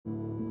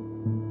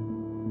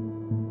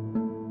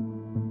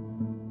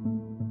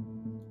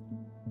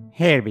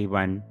Hey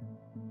everyone,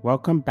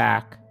 welcome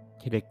back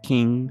to the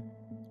King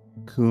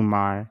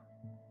Kumar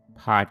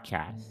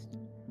podcast.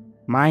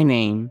 My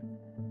name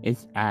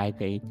is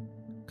Avid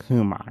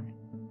Kumar,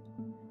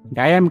 and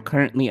I am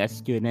currently a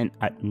student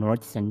at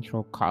North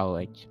Central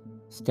College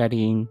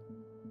studying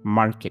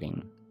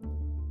marketing.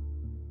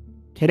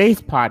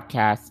 Today's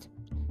podcast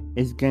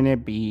is going to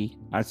be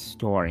a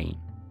story.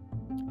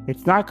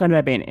 It's not going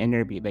to be an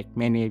interview like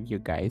many of you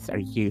guys are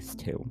used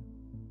to.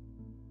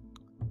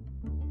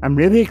 I'm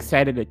really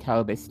excited to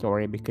tell this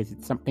story because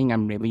it's something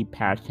I'm really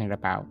passionate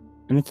about.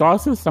 And it's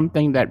also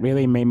something that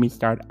really made me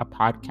start a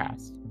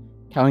podcast,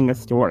 telling a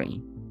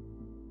story.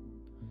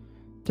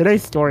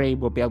 Today's story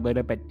will be a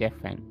little bit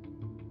different.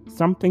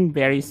 Something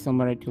very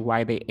similar to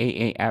why the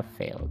AAF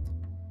failed.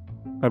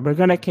 But we're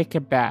going to kick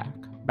it back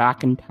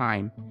in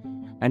time,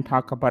 and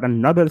talk about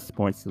another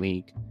sports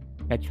league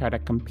that tried to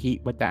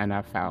compete with the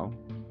NFL.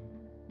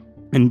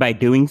 And by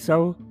doing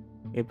so,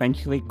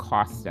 eventually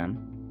cost them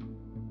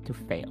to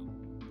fail.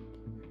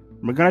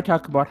 We're going to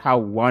talk about how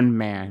one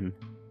man's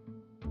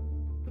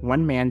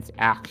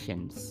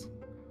actions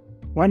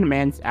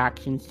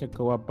to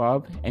go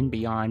above and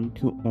beyond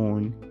to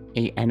own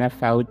a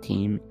NFL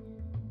team,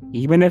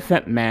 even if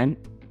it meant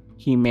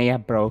he may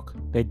have broke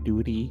the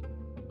duty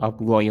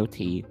of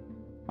loyalty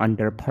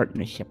under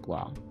partnership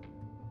law.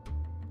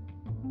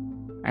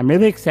 I'm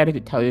really excited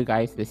to tell you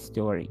guys this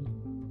story.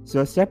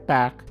 So sit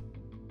back,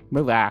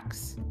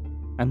 relax,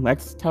 and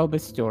let's tell the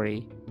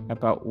story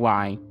about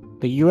why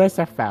the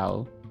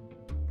USFL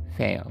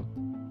failed.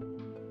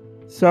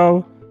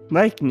 So,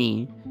 like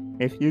me,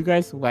 if you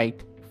guys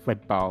like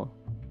football,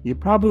 you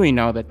probably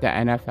know that the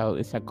NFL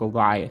is a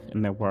Goliath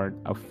in the world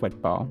of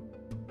football.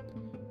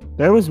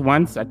 There was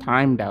once a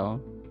time, though,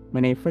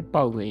 when a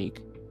football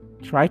league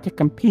tried to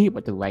compete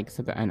with the likes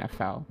of the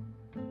NFL.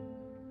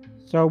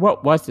 So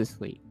what was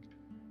this league?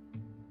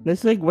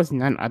 This league was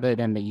none other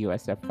than the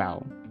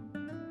USFL.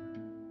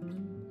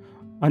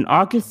 On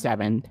August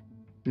 7th,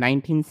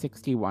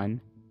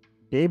 1961,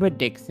 David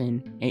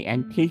Dixon, an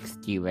antiques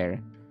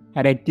dealer,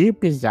 had a deep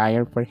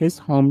desire for his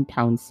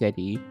hometown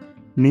city,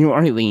 New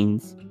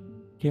Orleans,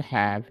 to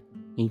have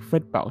a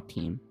football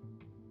team.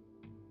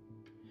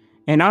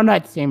 And on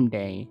that same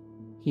day,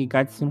 he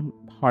got some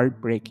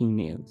heartbreaking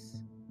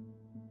news.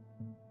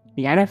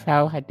 The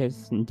NFL had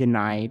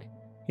denied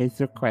his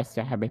request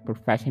to have a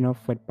professional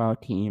football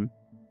team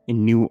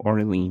in New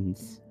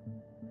Orleans.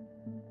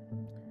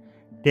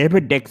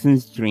 David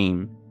Dixon's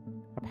dream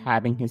of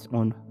having his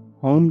own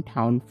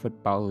hometown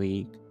football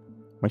league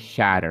was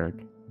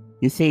shattered.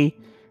 You see,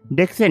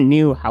 Dixon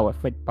knew how a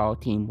football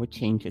team would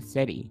change a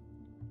city.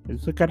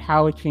 Just look at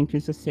how it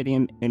changes the city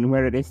and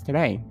where it is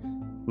today.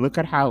 Look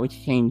at how it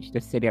changed the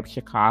city of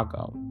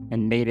Chicago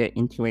and made it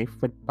into a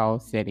football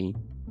city.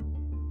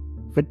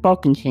 Football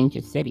can change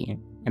a city,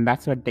 and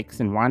that's what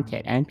Dixon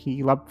wanted, and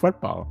he loved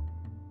football.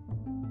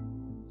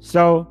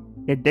 So,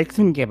 did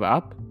Dixon give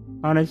up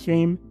on his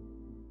dream?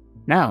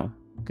 No.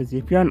 Because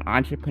if you're an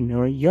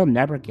entrepreneur, you'll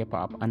never give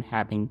up on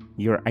having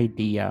your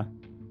idea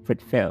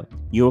fulfilled.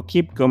 You'll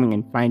keep going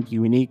and find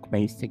unique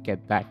ways to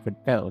get that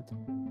fulfilled.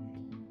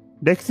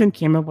 Dixon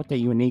came up with a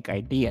unique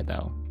idea,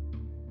 though.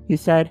 He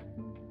said,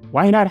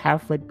 why not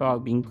have football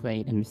being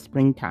played in the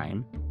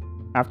springtime?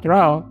 After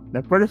all,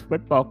 the first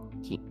football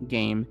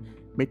game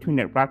between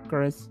the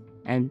Rutgers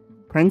and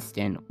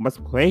Princeton was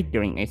played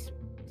during a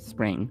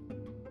spring.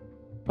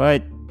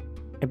 But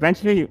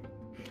eventually,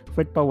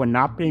 football would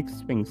not be a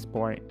spring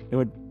sport. It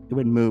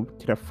would move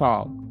to the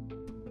fall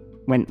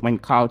when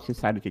college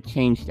decided to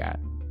change that.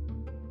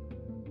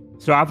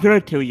 So after a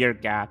 2-year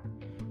gap,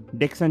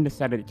 Dixon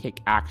decided to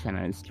take action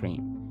on his dream.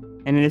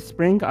 And in the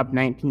spring of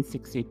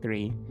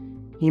 1963,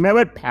 he met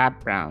with Pat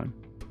Brown,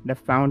 the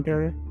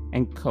founder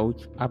and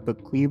coach of the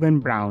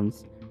Cleveland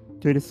Browns,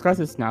 to discuss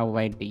his novel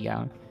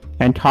idea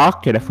and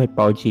talk to the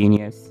football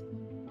genius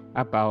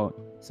about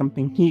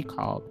something he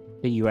called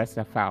the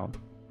USFL.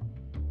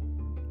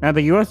 Now,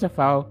 the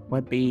USFL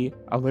would be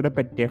a little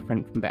bit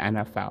different from the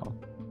NFL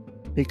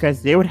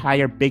because they would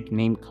hire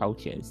big-name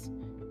coaches.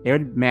 They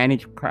would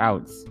manage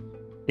crowds.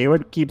 They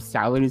would keep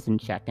salaries in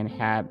check and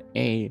have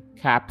a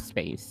cap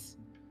space.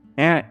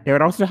 And they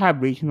would also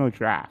have regional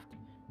draft,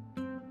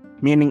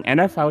 meaning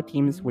NFL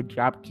teams would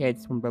draft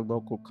kids from the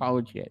local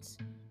colleges.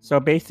 So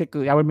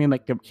basically, that would mean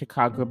like the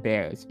Chicago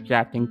Bears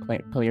drafting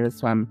players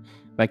from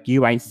like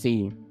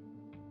UIC,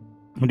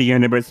 the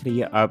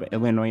University of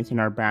Illinois in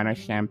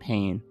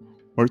Urbana-Champaign,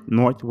 or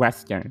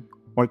Northwestern,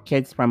 or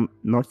kids from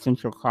North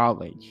Central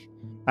College.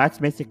 That's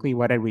basically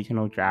what a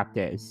regional draft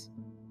is.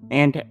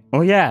 And,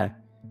 oh yeah,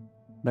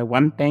 the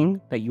one thing,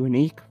 the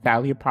unique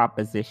value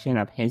proposition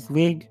of his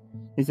league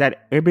is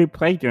that every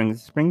play during the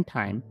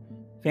springtime,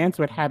 fans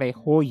would have a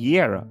whole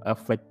year of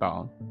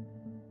football.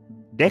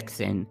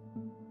 Dixon,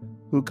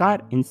 who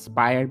got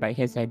inspired by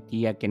his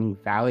idea getting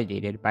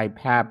validated by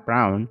Pat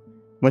Brown,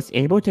 was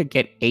able to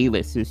get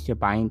A-listers to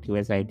buy into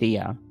his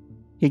idea.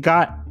 He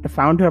got the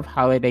founder of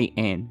Holiday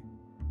Inn,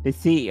 the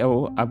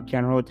CEO of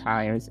General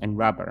Tires and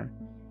Rubber,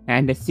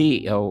 and the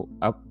CEO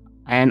of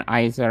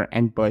Anheuser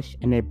and Busch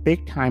and a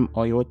big-time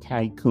oil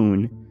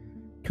tycoon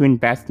to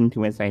invest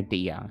into his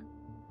idea.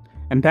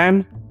 And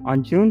then,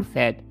 on June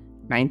 5th,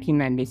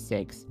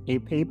 1996, a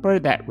paper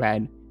that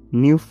read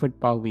New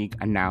Football League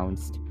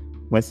announced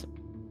was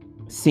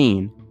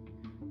seen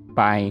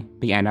by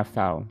the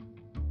NFL.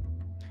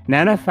 And the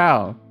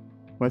NFL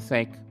was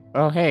like,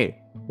 oh hey,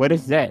 what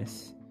is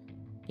this?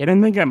 They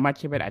didn't think of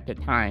much of it at the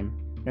time.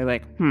 They're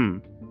like,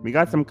 we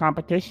got some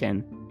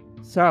competition.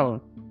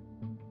 So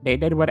they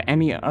did what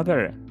any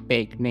other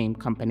big name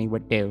company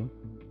would do.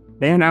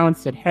 They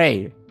announced that,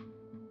 hey,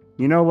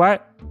 you know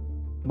what?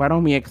 Why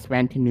don't we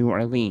expand to New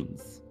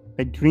Orleans?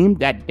 The dream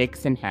that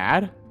Dixon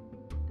had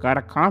got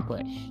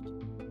accomplished.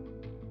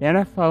 The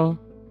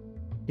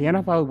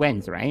NFL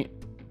wins, right?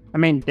 I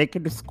mean, they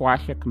could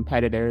squash their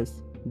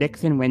competitors.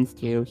 Dixon wins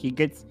too. He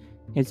gets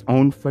his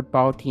own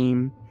football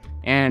team.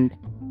 And,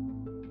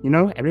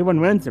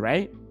 everyone wins,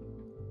 right?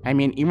 I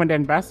mean, even the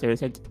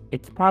investors,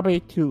 it's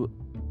probably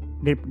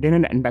they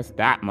didn't invest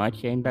that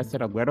much. They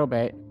invested a little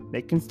bit.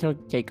 They can still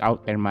take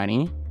out their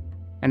money.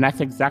 And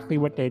that's exactly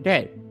what they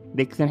did.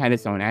 Dixon had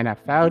his own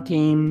NFL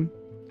team.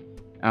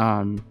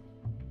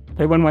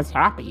 Everyone was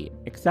happy,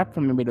 except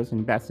for maybe those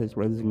investors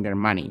were losing their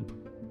money.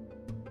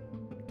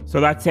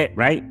 So that's it,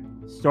 right?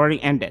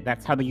 Story ended.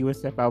 That's how the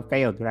USFL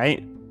failed,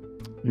 right?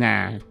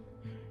 Nah,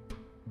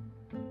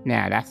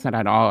 that's not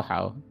at all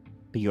how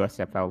the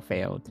USFL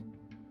failed.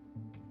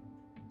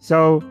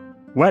 So,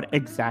 what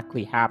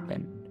exactly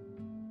happened?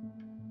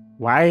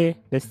 Why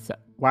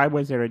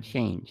was there a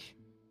change?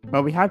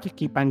 Well, we have to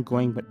keep on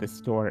going with the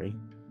story.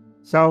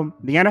 So,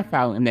 the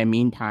NFL, in the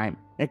meantime,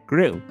 it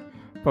grew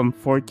from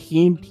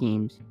 14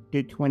 teams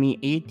to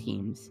 28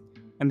 teams,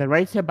 and the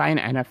rights to buy an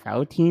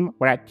NFL team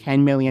were at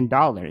 $10 million.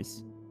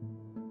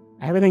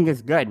 Everything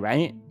is good,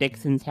 right?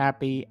 Dixon's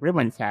happy,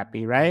 everyone's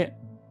happy, right?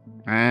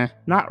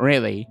 Not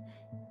really,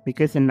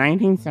 because in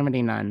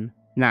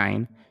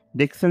 1979,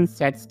 Dixon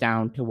sits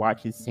down to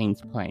watch his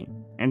Saints play,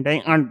 and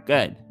they aren't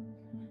good.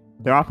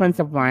 Their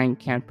offensive line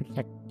can't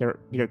protect their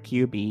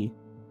QB,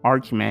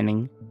 Arch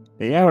Manning.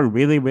 They are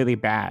really, really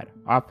bad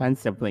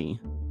offensively.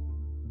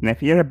 And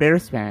if you're a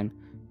Bears fan,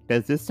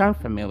 does this sound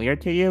familiar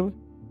to you?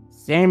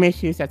 Same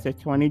issues as the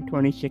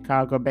 2020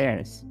 Chicago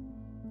Bears.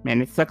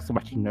 Man, it sucks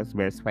watching those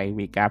Bears play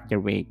week after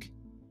week.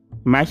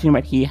 Imagine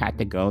what he had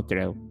to go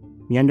through.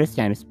 We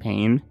understand his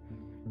pain.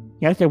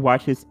 He has to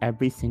watch this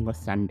every single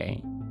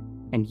Sunday.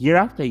 And year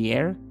after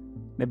year,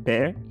 the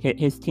Bears,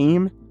 his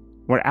team,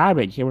 were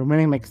average. They were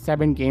winning like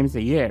 7 games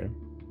a year.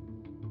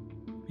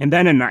 And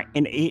then in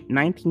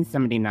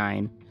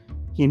 1979,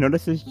 he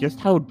notices just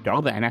how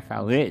dull the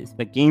NFL is.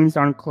 The games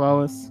aren't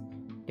close.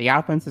 The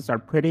offenses are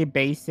pretty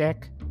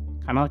basic,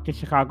 kind of like the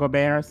Chicago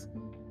Bears.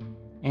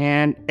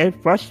 And it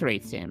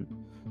frustrates him.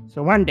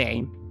 So one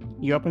day,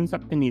 he opens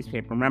up the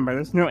newspaper. Remember,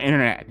 there's no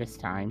internet at this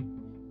time.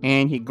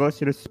 And he goes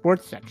to the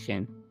sports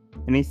section.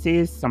 And he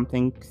sees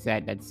something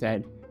that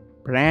said,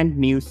 brand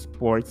new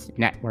sports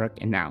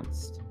network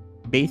announced.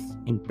 Based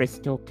in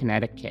Bristol,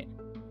 Connecticut.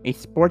 A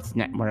sports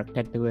network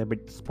that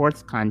delivered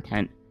sports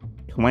content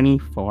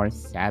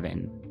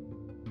 24/7.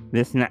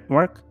 This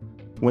network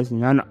was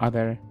none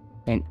other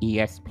than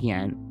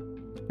ESPN.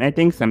 And I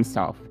think to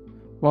himself,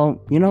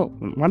 well,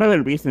 one of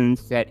the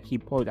reasons that he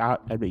pulled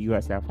out of the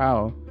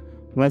USFL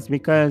was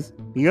because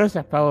the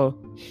USFL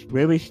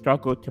really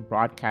struggled to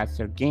broadcast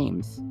their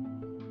games.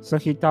 So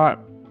he thought,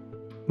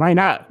 why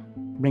not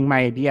bring my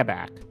idea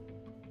back?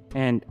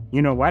 And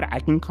you know what? I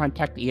can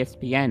contact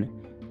ESPN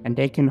and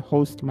they can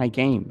host my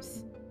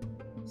games.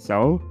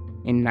 So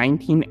in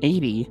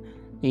 1980,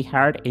 he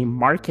hired a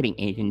marketing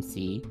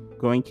agency,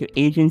 going to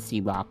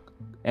agency law,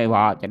 a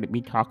law that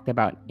we talked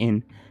about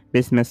in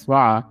business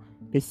law,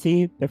 to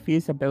see the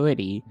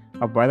feasibility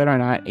of whether or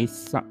not a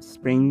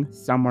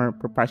spring-summer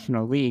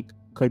professional league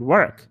could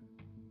work.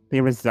 The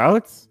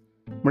results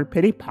were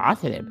pretty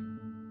positive.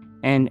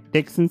 And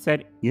Dixon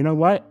said, you know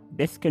what?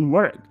 This can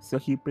work. So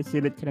he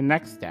proceeded to the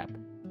next step.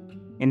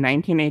 In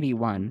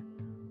 1981,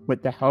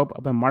 with the help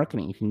of a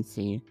marketing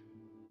agency,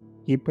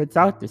 he puts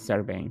out the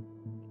survey.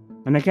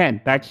 And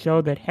again, that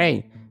showed that,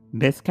 hey,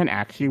 this can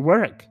actually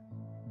work.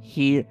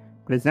 He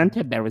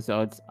presented the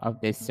results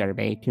of this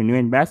survey to new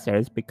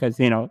investors because,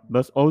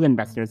 those old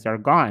investors are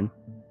gone.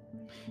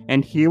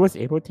 And he was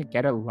able to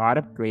get a lot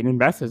of great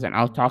investors, and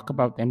I'll talk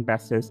about the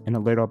investors in a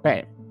little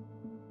bit.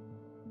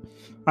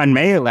 On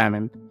May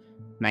 11th,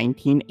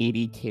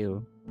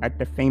 1982, at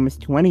the famous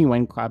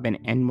 21 Club in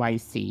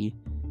NYC,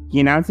 he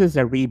announces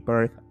a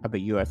rebirth of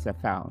the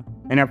USFL.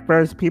 And at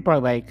first, people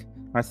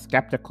are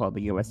skeptical of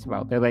the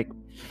USFL. They're like,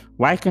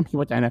 why compete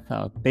with the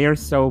NFL? They are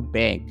so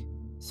big.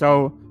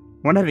 So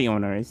one of the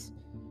owners,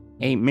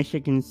 a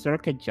Michigan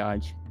circuit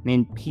judge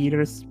named Peter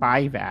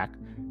Spivak,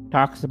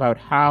 talks about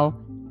how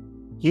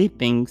he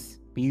thinks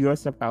the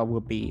USFL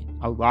will be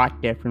a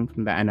lot different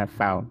from the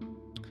NFL.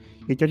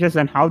 He touches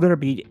on how there will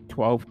be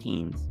 12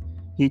 teams.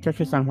 He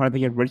touches on one of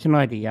the original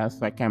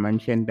ideas, like I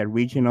mentioned, the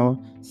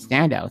regional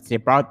standouts. They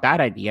brought that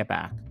idea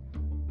back.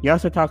 He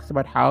also talks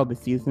about how the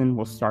season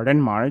will start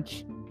in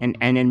March and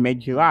end in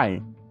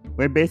mid-July.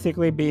 We're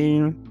basically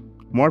being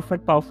more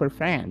football for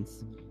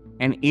fans,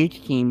 and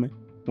each team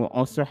will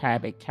also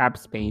have a cap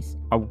space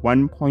of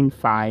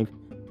 $1.5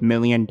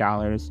 million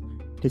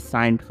to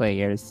sign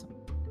players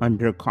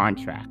under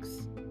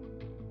contracts.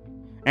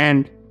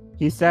 And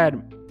he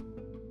said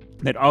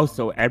that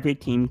also every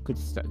team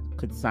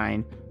could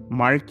sign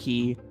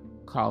marquee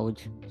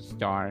college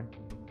star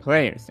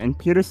players, and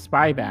Peter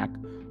Spivak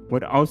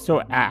would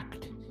also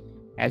act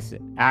as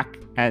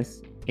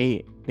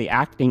the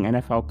acting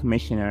NFL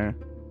commissioner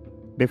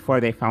before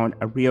they found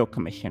a real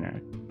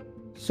commissioner.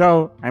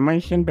 So I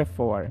mentioned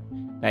before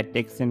that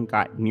Dixon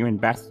got new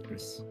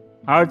investors.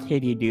 How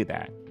did he do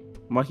that?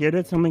 Well, he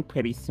did something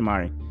pretty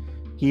smart.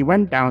 He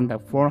went down the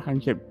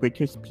 400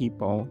 richest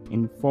people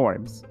in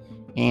Forbes,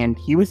 and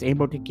he was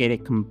able to get a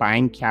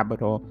combined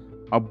capital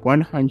of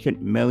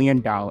 $100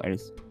 million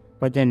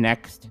for the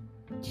next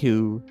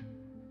 2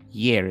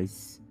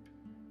 years.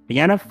 The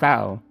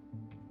NFL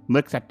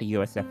looks at the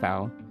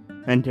USFL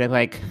and they're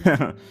like,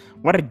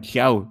 what a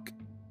joke.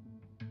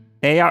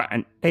 They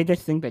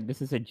just think that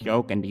this is a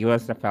joke and the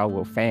USFL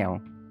will fail.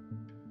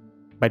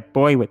 But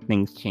boy, would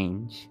things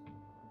change.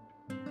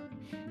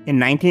 In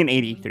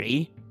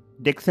 1983,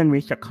 Dixon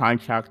reached a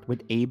contract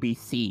with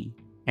ABC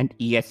and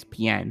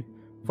ESPN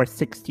for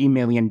 $60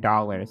 million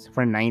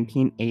for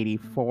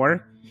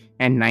 1984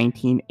 and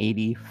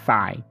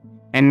 1985.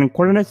 And in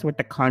accordance with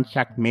the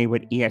contract made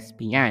with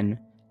ESPN,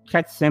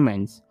 Chet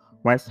Simmons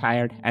was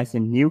hired as the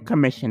new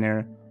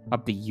commissioner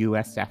of the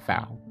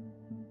USFL.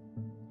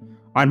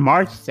 On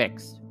March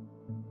 6,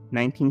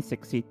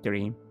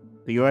 1963,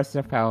 the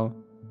USFL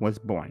was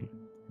born.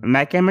 And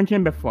like I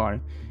mentioned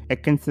before,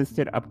 it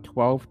consisted of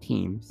 12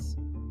 teams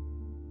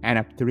and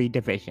of 3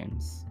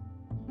 divisions.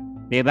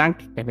 The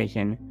Atlantic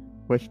Division,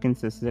 which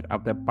consisted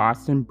of the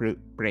Boston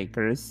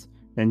Breakers,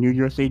 the New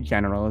Jersey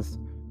Generals,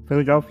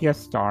 Philadelphia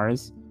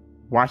Stars,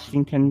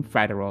 Washington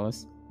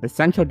Federals, the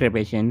Central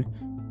Division,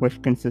 which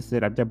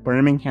consisted of the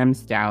Birmingham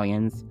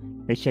Stallions,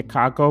 the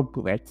Chicago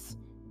Blitz,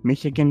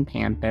 Michigan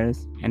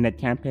Panthers, and the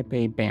Tampa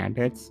Bay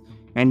Bandits,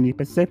 and the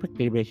Pacific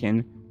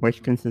Division,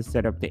 which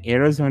consisted of the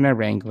Arizona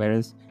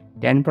Wranglers,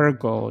 Denver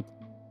Gold,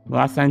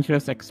 Los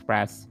Angeles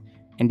Express,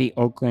 and the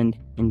Oakland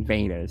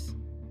Invaders.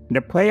 The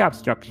playoff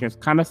structure is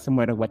kind of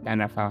similar to what the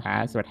NFL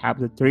has, but have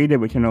the 3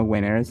 divisional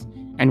winners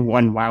and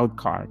 1 wild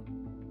card.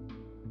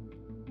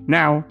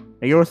 Now,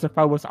 the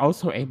USFL was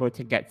also able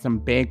to get some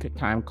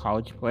big-time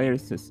college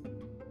players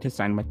to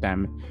sign with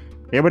them.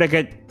 They were able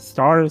to get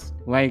stars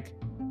like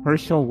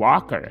Herschel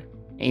Walker,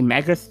 a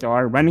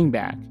megastar running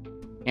back,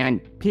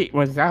 and Pete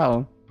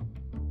Rozelle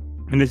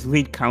and his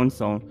lead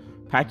counsel,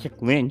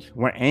 Patrick Lynch,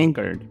 were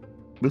angered.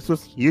 This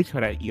was huge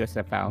for the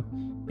USFL.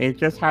 They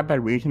just had the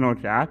regional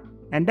draft,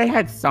 and they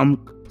had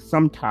some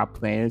top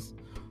players,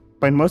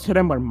 but most of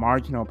them were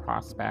marginal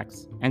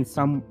prospects, and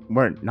some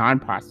were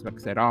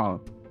non-prospects at all.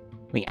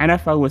 The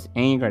NFL was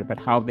angered about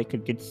how they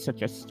could get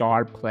such a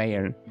star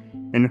player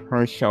in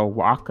Herschel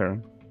Walker.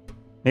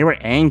 They were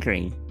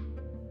angry.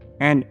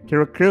 And to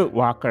recruit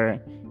Walker,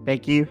 they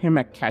gave him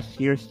a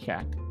cashier's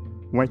check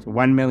worth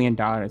 $1 million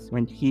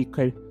when he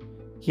could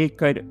give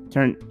to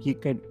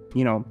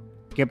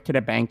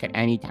the bank at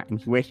any time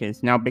he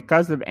wishes. Now,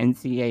 because of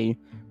NCAA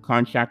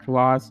contract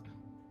laws,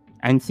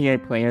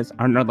 NCAA players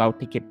aren't allowed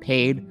to get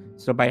paid.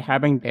 So by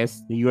having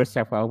this, the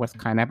USFL was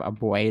kind of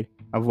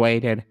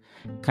avoided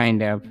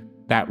kind of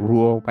that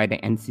rule by the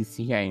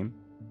NCCA.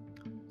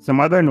 Some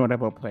other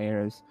notable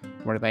players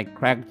were like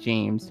Craig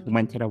James, who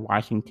went to the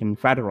Washington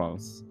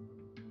Federals.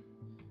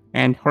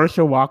 And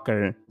Herschel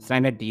Walker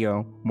signed a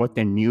deal with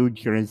the New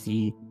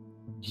Jersey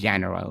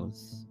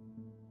Generals.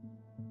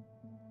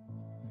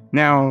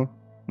 Now,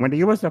 when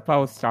the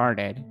USFL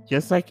started,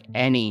 just like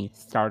any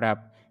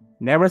startup,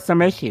 there were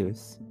some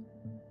issues.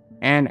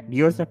 And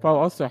the USFL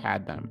also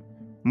had them.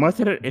 Most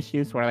of the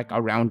issues were like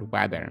around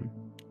weather.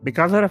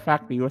 Because of the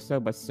fact the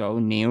USFL was so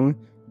new,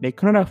 they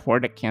couldn't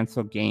afford to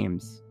cancel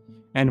games.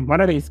 And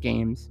one of these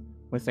games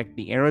was like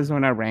the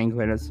Arizona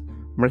Wranglers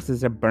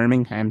versus the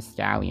Birmingham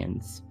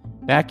Stallions.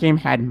 That game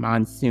had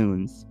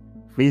monsoons,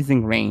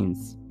 freezing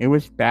rains. It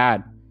was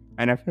bad,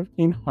 and the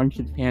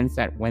 1,500 fans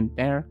that went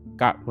there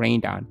got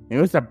rained on. It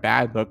was a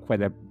bad look for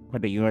the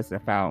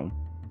USFL.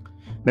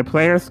 The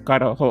press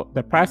got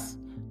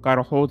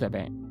a hold of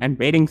it, and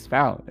ratings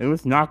fell. It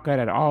was not good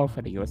at all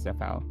for the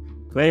USFL.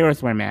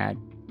 Players were mad.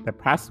 The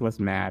press was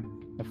mad.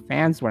 The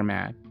fans were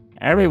mad.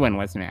 Everyone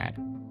was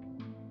mad.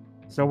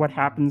 So what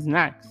happens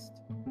next?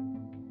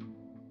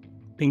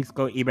 Things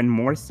go even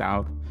more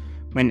south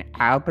when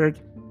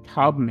Albert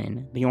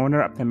Taubman, the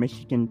owner of the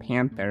Michigan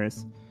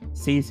Panthers,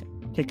 sees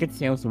ticket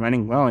sales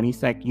running low, and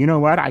he's like, you know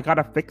what? I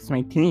gotta fix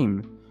my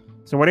team.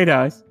 So what he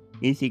does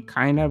is he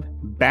kind of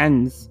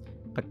bends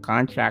the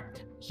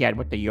contract he had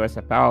with the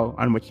USFL,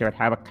 on which he would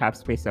have a cap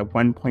space of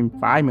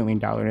 $1.5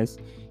 million,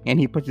 and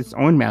he puts his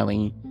own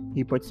money.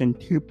 He puts in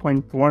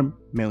 $2.4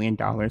 million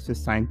to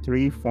sign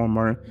 3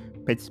 former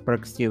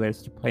Pittsburgh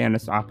Steelers to play on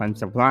this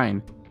offensive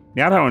line.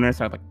 The other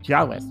owners are like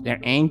jealous. They're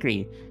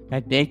angry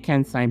that they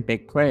can sign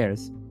big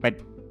players, but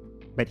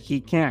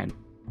he can.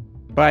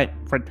 But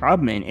for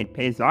Tubman, it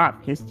pays off.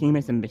 His team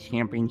is in the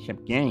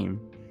championship game.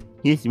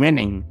 He's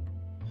winning.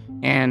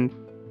 And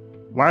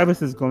while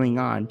this is going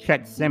on,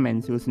 Chet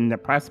Simmons, who's in the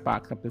press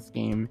box of this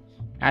game,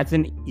 adds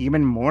in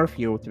even more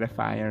fuel to the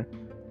fire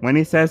when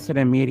he says to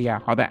the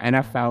media how the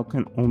NFL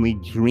can only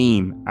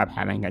dream of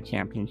having a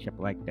championship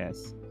like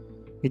this.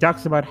 He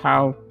talks about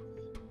how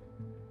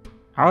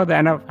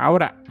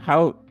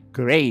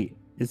great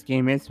this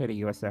game is for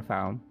the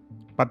USFL.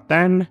 But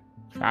then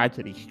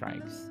tragedy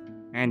strikes.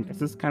 And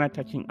this is kind of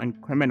touching on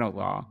criminal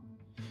law.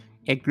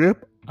 A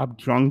group of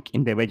drunk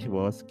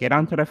individuals get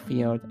onto the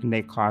field and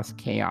they cause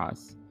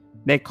chaos.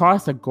 They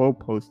cause the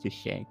goalpost to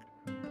shake.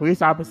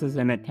 Police officers,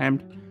 in an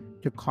attempt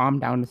to calm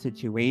down the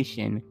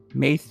situation,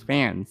 mace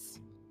fans.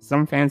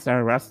 Some fans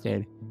are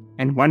arrested,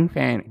 and one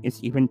fan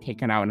is even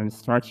taken out on a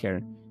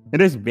stretcher.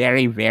 It is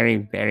very, very,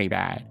 very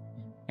bad.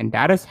 And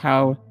that is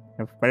how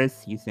the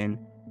first season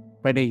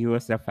for the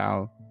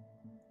USFL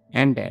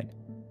ended.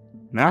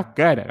 Not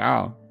good at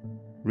all.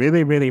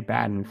 Really, really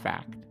bad, in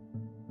fact.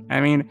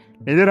 I mean,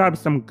 they did have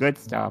some good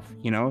stuff,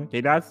 you know?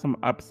 They had some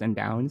ups and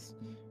downs.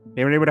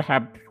 They were able to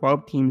have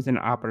 12 teams in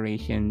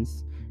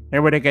operations. They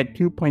were able to get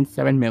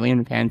 2.7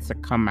 million fans to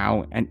come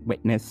out and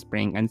witness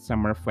spring and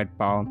summer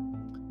football.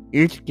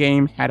 Each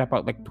game had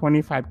about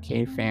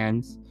 25k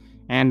fans.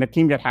 And the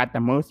team that had the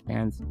most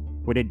fans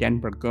were the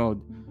Denver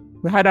Gold,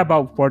 who had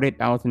about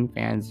 40,000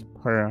 fans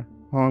per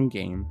home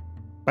game.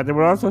 But there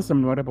were also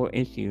some notable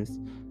issues,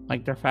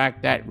 like the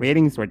fact that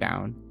ratings were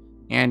down.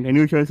 And the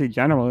New Jersey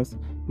Generals,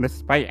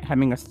 despite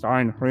having a star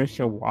in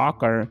Herschel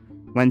Walker,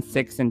 went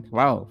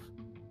 6-12.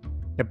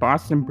 The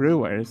Boston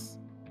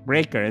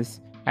Breakers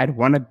had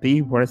one of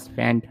the worst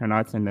fan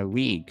turnouts in the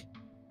league.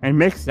 And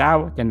mixed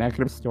out with the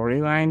negative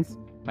storylines,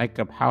 like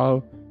of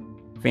how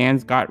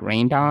fans got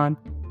rained on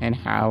and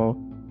how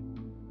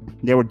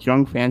there were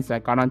drunk fans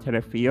that got onto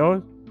the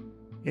field,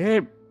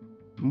 it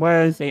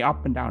was a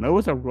up and down. It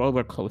was a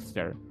roller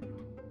coaster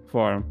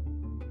for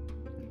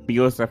the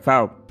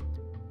USFL.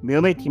 The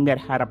only team that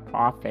had a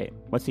profit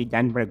was the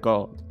Denver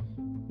Gold.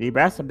 The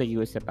rest of the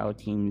USFL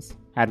teams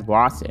had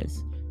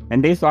losses,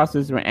 and these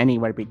losses were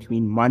anywhere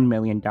between $1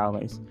 million to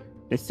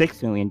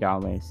 $6 million.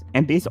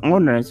 And these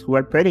owners, who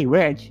are pretty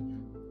rich,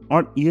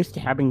 aren't used to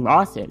having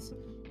losses.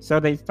 So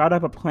they thought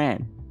of a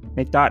plan.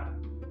 They thought,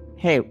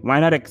 hey,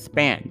 why not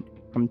expand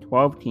from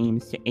 12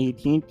 teams to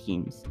 18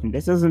 teams? And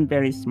this isn't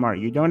very smart.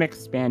 You don't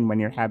expand when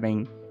you're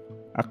having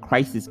a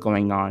crisis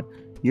going on.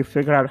 You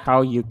figure out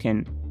how you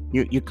can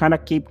You kind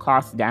of keep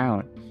costs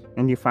down,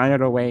 and you find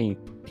out a way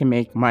to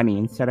make money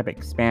instead of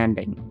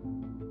expanding.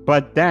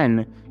 But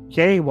then,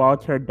 J.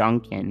 Walter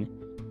Duncan,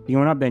 the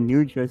owner of the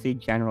New Jersey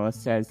Generals,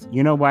 says,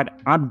 you know what,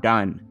 I'm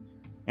done.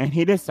 And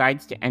he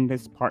decides to end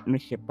his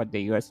partnership with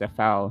the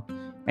USFL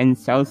and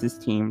sells his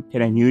team to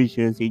the New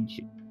Jersey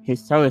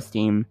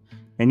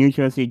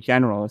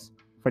Generals,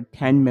 for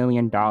 $10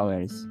 million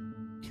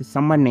to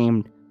someone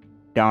named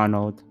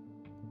Donald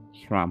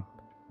Trump.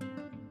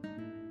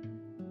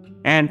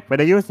 And for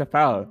the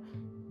USFL,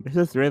 this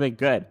is really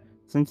good,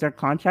 since their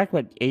contract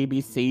with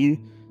ABC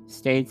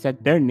states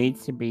that there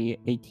needs to be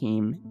a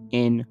team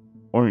in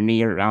or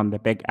near around the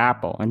Big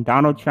Apple. And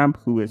Donald Trump,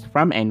 who is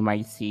from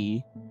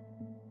NYC,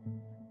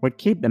 would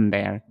keep them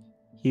there.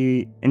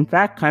 He, in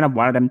fact, kind of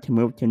wanted them to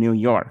move to New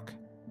York.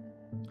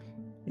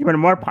 Even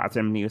more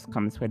positive news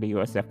comes for the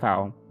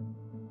USFL.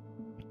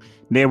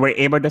 They were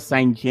able to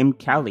sign Jim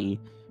Kelly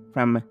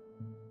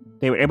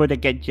They were able to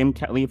get Jim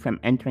Kelly from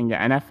entering the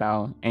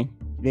NFL, and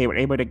they were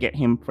able to get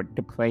him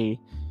to play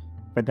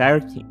for their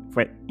team,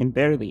 in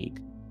their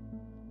league.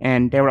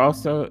 And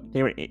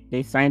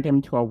they signed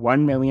him to a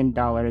 $1 million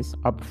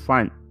up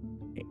front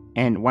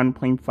and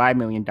 $1.5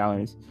 million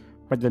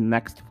for the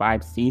next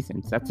 5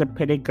 seasons. That's a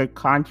pretty good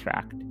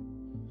contract.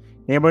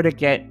 They were able to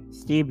get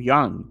Steve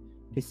Young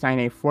to sign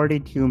a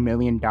 $42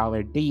 million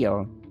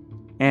deal.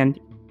 And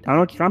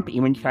Donald Trump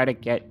even tried to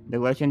get the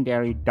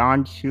legendary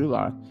Don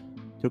Shula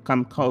to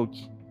come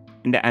coach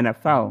in the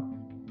NFL,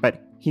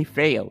 but he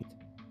failed.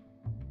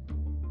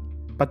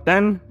 But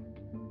then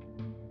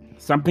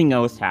something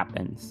else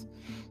happens.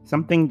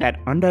 Something that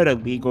under the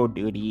legal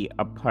duty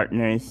of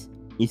partners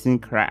isn't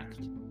correct.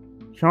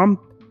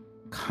 Trump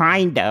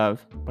kind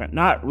of, but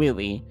not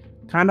really,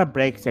 kind of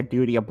breaks the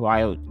duty of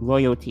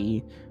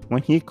loyalty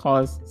when he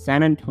calls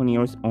San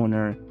Antonio's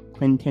owner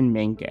Clinton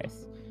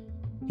Mangus.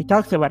 He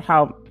talks about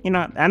how, the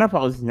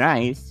NFL is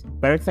nice,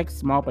 but it's like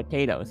small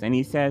potatoes. And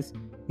he says,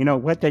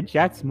 with the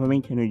Jets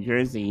moving to New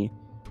Jersey,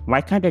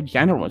 why can't the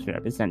Generals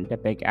represent the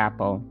Big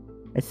Apple?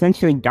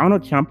 Essentially,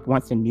 Donald Trump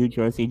wants the New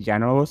Jersey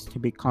Generals to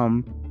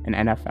become an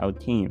NFL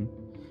team,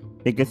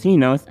 because he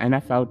knows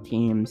NFL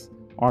teams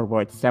are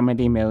worth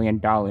 $70 million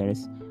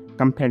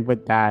compared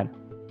with that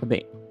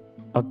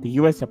of the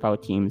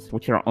USFL teams,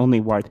 which are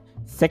only worth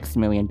 $6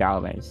 million.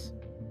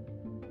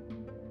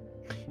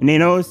 And he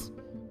knows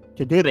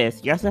to do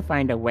this, he has to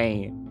find a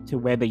way to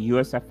where the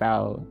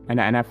USFL and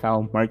the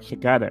NFL merge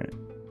together.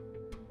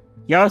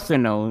 He also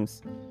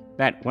knows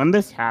that when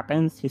this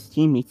happens, his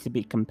team needs to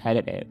be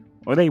competitive.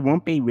 or they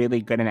won't be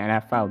really good in the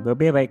NFL. They'll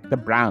be like the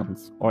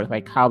Browns, or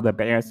like how the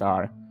Bears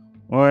are,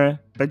 or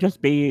they'll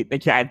just be the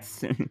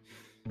Jets.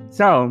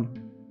 So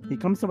he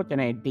comes up with an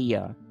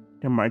idea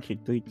to merge the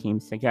three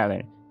teams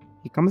together.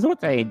 He comes up with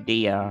the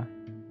idea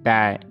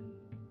that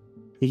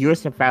the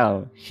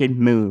USFL should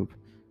move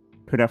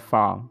to the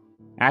fall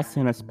as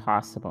soon as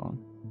possible.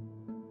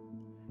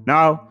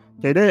 Now,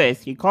 to do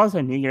this, he calls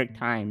the New York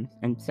Times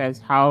and says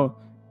how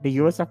the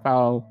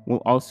USFL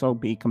will also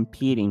be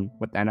competing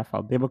with the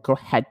NFL. They will go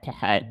head to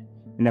head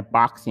in a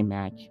boxing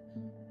match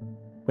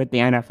with the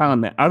NFL.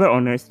 And the other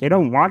owners, they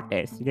don't want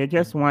this. They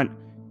just want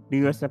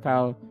the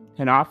USFL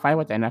to not fight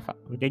with the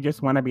NFL. They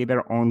just want to be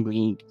their own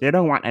league. They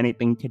don't want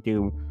anything to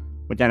do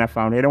with the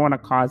NFL. They don't want to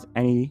cause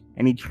any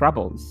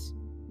troubles.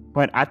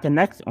 But at the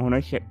next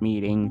ownership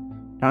meeting,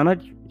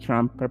 Donald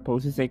Trump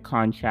proposes a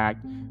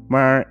contract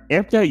where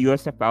if the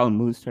USFL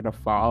moves to the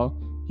fall,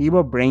 he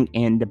will bring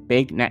in the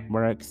big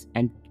networks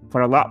and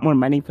for a lot more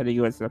money for the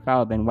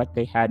USFL than what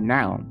they had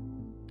now.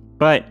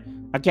 But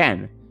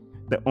again,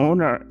 the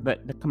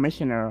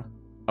commissioner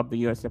of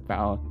the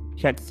USFL,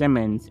 Chet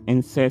Simmons,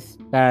 insists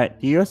that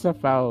the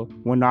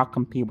USFL will not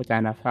compete with the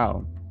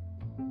NFL.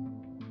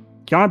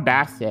 John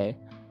Bassett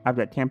of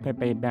the Tampa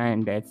Bay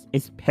Bandits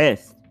is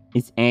pissed,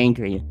 is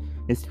angry,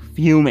 is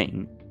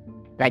fuming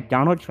that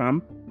Donald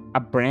Trump, a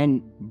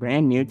brand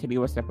new to the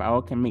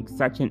USFL, can make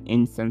such an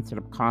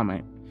insensitive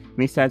comment.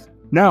 And he says,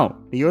 no,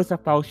 the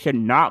USFL should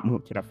not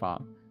move to the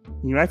fall.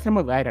 He writes him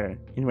a letter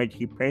in which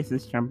he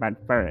praises Trump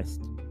at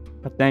first,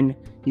 but then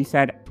he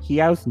said he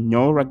has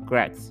no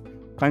regrets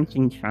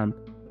punching Trump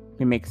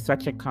to make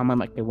such a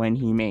comment like the one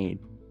he made.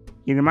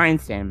 He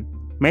reminds him,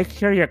 make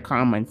sure your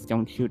comments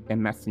don't shoot the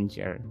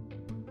messenger.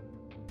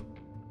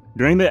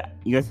 During the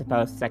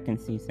USFL's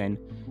second season,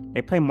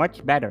 they play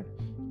much better.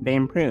 They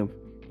improve.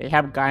 They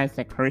have guys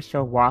like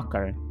Herschel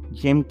Walker,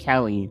 Jim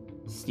Kelly,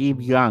 Steve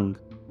Young,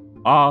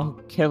 all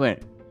kill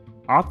it.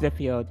 Off the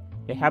field,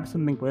 they have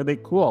something really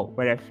cool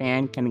where a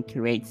fan can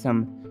create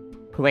some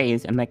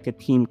plays and like the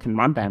team can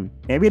run them.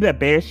 Maybe the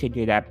Bears should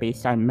do that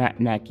based on Matt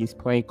Nagy's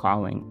play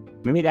calling.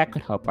 Maybe that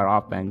could help our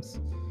offense.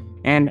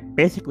 And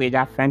basically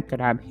that fan could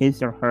have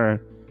his or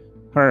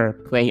her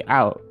play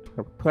out.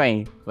 Her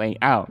play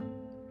out.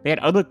 They had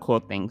other cool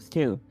things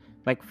too,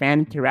 like fan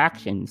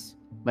interactions,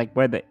 like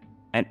where the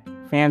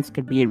fans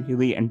could be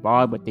really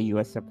involved with the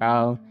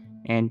USFL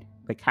and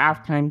like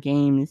halftime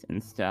games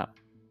and stuff.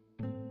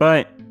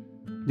 But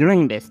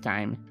during this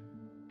time,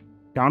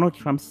 Donald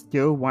Trump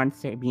still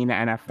wants to be in the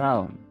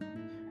NFL.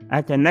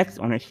 At the next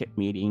ownership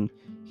meeting,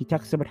 he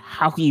talks about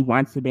how he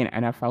wants to be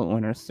an NFL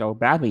owner so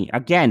badly.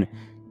 Again,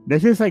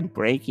 this is like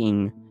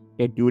breaking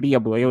the duty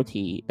of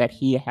loyalty that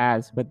he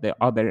has with his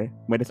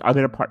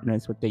other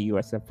partners with the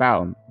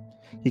USFL.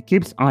 He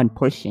keeps on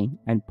pushing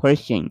and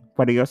pushing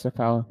for the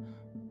USFL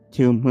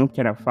to move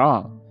to the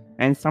fall.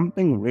 And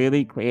something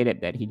really creative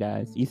that he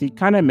does is he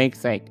kind of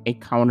makes like a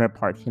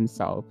counterpart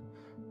himself,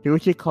 to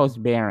which he calls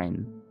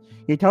Barron.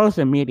 He tells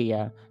the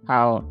media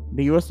how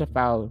the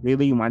USFL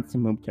really wants to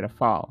move to the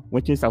fall,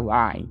 which is a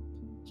lie.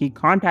 He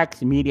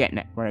contacts media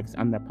networks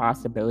on the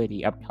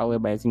possibility of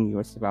televising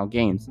USFL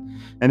games.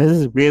 And this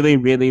is really,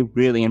 really,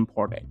 really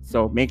important.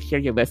 So make sure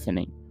you're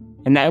listening.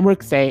 And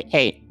networks say,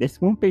 hey, this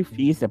won't be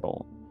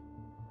feasible.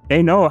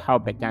 They know how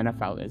big the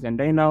NFL is, and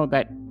they know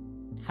that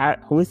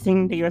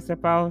hosting the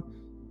USFL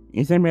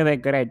isn't really a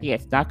good idea.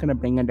 It's not going to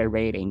bring in the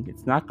ratings.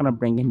 It's not going to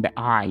bring in the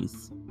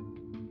eyes.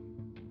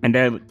 And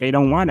they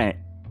don't want it.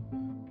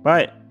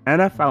 But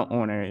USFL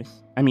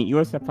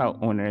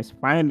owners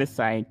finally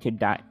decide to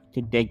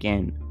dig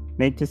in.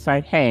 They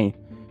decide, hey,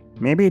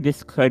 maybe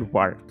this could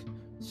work.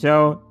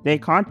 So they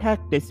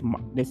contact this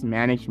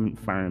management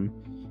firm,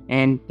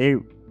 and they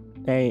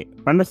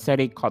run a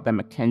study called the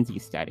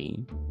McKinsey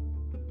study.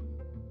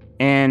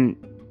 And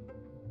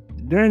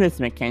during this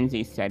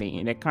McKinsey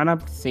study, they kind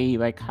of see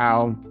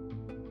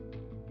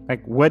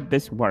would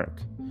this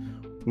work?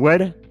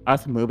 Would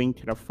us moving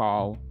to the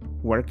fall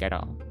work at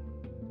all?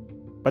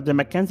 But the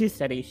McKinsey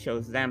study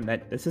shows them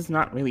that this is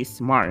not really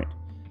smart,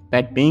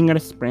 that being in the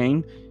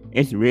spring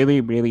is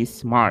really, really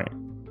smart.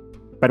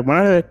 But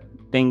one of the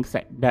things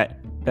that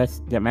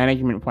the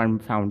management firm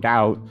found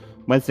out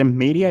was the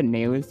media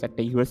news that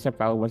the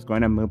USFL was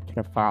going to move to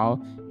the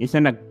fall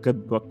isn't a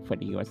good look for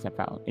the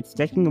USFL. It's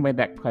taking away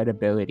that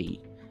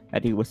credibility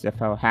that the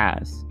USFL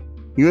has.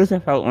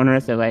 USFL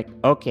owners are like,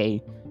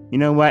 okay, you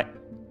know what?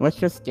 Let's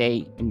just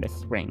stay in the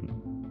spring.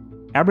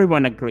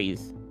 Everyone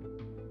agrees.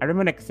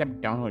 Everyone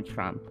except Donald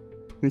Trump,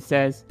 who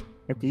says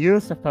if the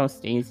USFL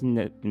stays in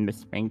the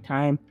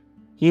springtime,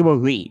 he will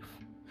leave.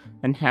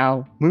 And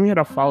how moving to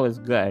the fall is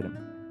good.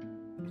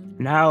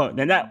 Now,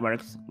 the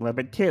networks love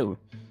it too.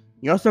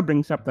 He also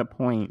brings up the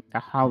point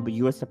of how the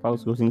USFL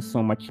is losing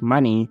so much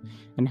money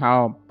and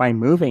how by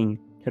moving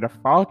to the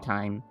fall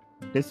time,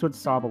 this would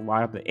solve a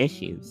lot of the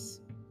issues.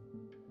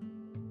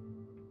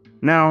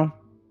 Now,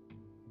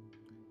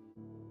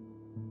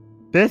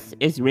 this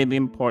is really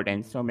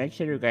important, so make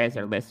sure you guys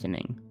are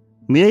listening.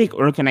 League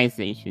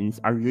organizations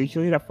are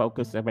usually the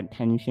focus of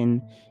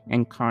attention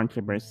and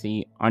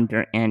controversy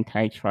under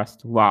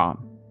antitrust law.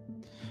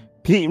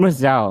 Pete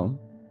Rozelle,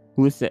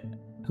 who's an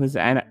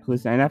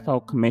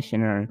NFL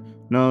commissioner,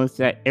 knows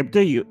that if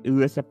the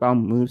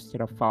USFL moves to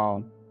the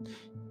fall,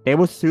 they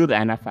will sue the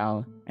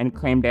NFL and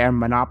claim they are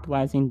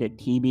monopolizing the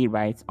TV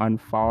rights on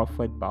fall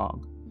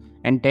football,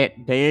 and that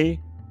they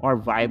are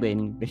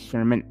violating the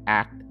Sherman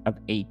Act of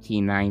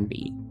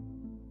 1890.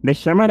 The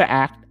Sherman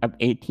Act of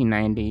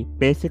 1890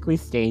 basically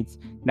states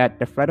that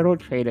the Federal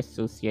Trade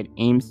Associate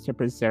aims to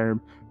preserve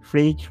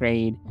free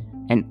trade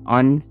and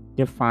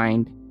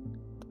undeferred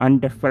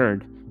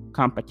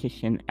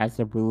competition as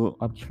a rule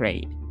of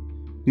trade.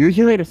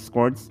 Usually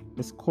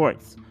the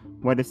courts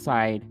will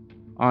decide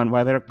on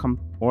whether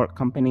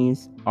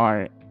companies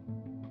or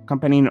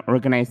company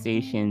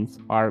organizations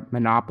are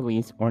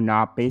monopolies or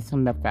not based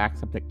on the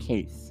facts of the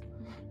case.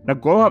 The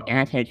goal of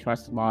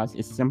antitrust laws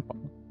is simple.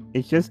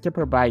 It's just to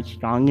provide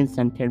strong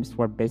incentives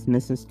for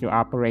businesses to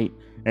operate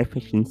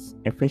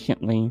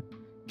efficiently,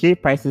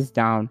 keep prices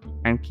down,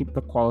 and keep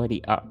the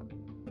quality up.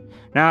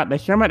 Now, the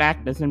Sherman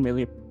Act doesn't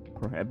really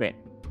prohibit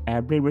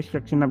every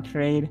restriction of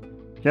trade,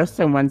 just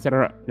the ones that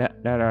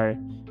are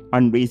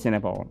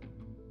unreasonable.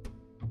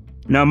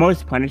 Now,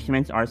 most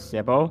punishments are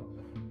civil,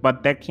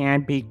 but there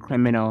can be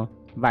criminal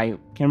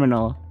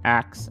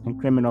acts and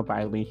criminal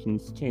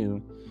violations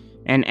too.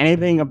 And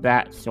anything of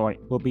that sort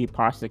will be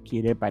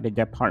prosecuted by the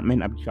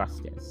Department of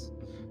Justice.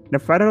 The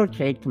Federal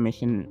Trade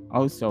Commission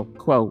also,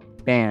 quote,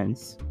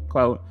 bans,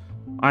 quote,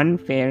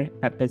 unfair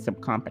methods of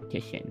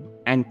competition,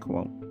 end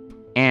quote,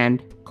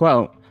 and,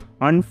 quote,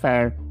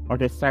 unfair or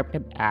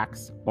deceptive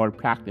acts or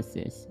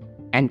practices,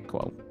 end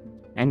quote.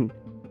 And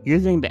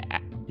using the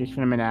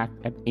Sherman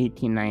Act of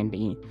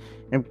 1890,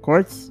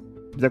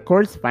 the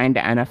courts find the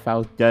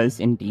NFL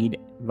does indeed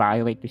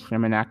violate the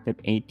Sherman Act of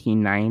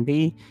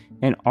 1890,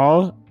 and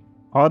all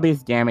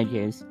these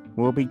damages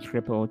will be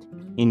tripled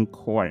in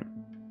court.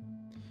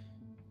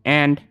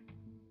 And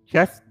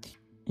just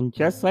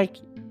like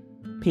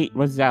Pete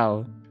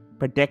Rozelle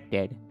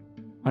predicted,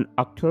 on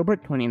October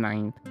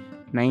 29th,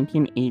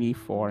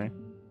 1984,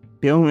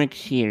 Bill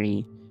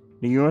McSherry,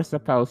 the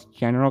USFL's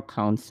general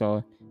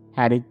counsel,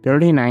 had a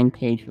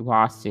 39-page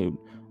lawsuit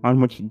on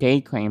which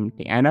they claimed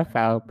the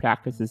NFL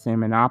practices a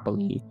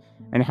monopoly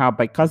and how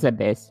because of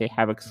this they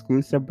have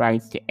exclusive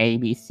rights to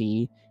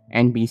ABC,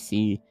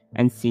 NBC,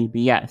 and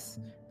CBS,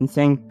 and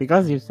saying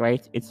because of these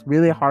rights, it's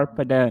really hard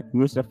for the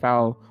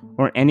USFL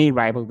or any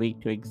rival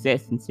league to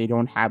exist since they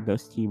don't have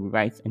those TV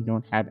rights and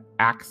don't have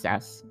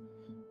access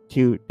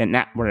to the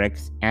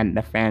networks and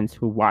the fans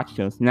who watch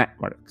those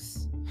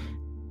networks.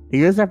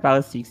 The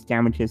USFL seeks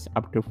damages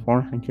up to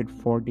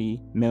 $440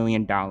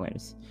 million.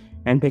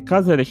 And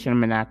because of the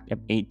Sherman Act of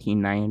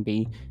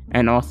 1890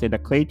 and also the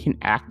Clayton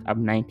Act of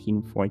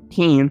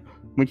 1914,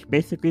 which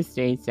basically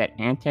states that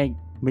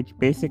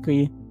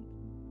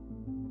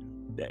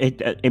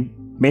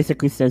it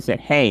basically says that,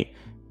 hey,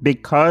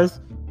 because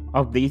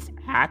of these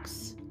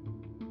acts,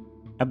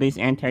 of these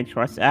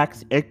antitrust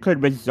acts, it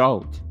could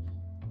result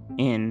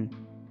in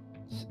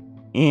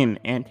an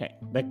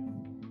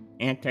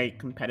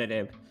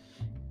anti-competitive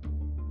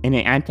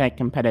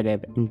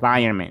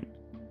environment.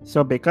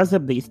 So because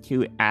of these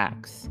two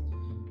acts,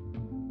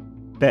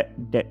 the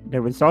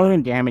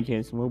resulting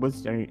damages will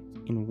result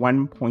in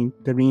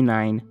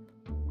 $1.39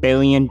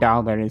 billion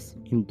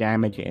in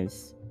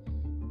damages.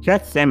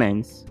 Chet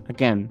Simmons,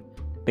 again,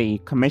 the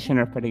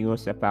commissioner for the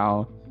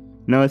USFL,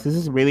 knows this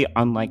is really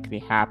unlikely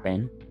to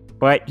happen,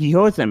 but he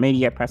holds a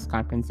media press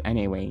conference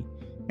anyway,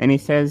 and he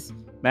says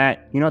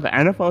that, the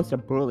NFL is a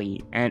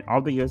bully, and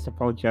all the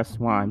USFL just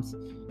wants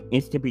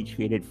is to be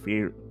treated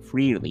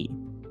freely.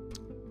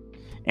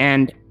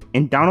 And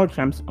in Donald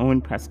Trump's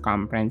own press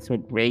conference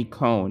with Ray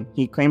Cohn,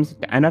 he claims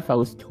that the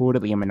NFL is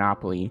totally a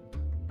monopoly,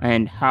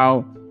 and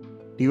how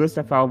the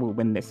USFL will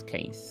win this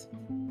case.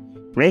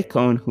 Ray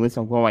Cohn, who is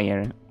a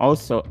lawyer,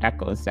 also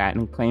echoes that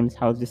and claims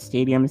how the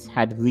stadiums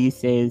had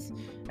leases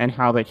and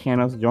how the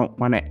channels don't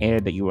want to air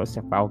the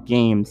USFL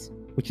games,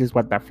 which is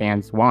what the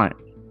fans want.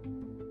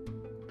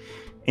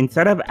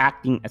 Instead of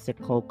acting as a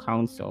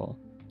co-counsel,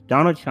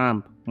 Donald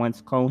Trump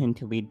wants Cohen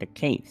to lead the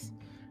case.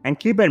 And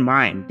keep in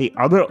mind, the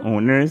other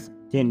owners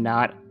did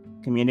not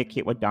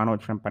communicate with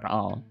Donald Trump at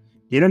all.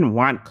 They didn't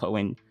want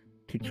Cohen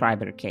to try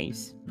their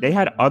case. They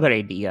had other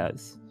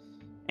ideas.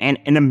 And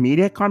in a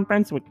media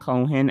conference with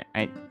Cohen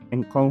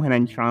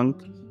and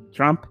Trump,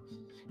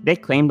 they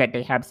claim that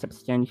they have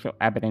substantial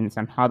evidence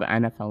on how the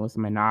NFL is a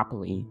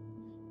monopoly.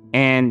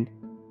 And,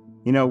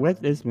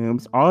 with these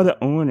moves, all the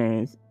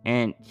owners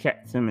and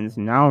Chet Simmons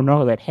now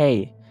know that,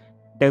 hey,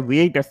 the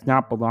league does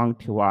not belong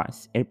to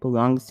us. It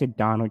belongs to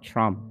Donald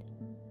Trump.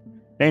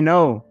 They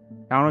know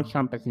Donald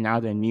Trump is now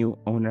the new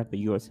owner of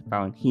the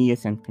USFL and he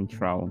is in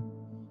control.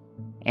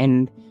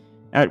 And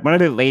at one of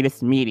the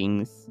latest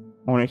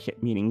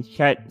ownership meetings,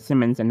 Chet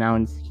Simmons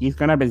announced he's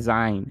going to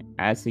resign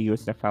as the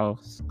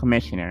USFL's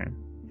commissioner.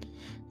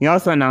 He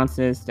also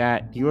announces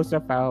that the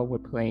USFL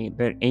would play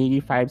their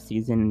 85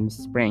 season in the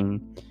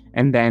spring,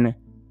 and then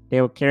they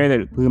will carry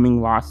the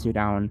looming lawsuit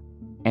on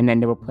and then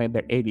they will play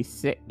their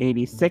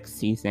 86th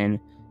season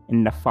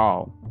in the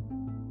fall.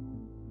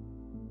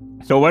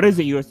 So what is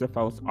the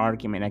USFL's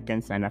argument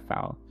against the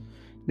NFL?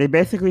 They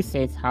basically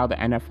say it's how the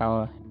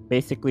NFL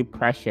basically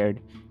pressured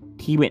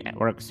TV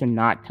networks to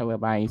not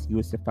televise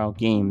USFL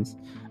games,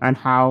 and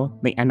how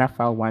the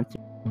NFL wants to.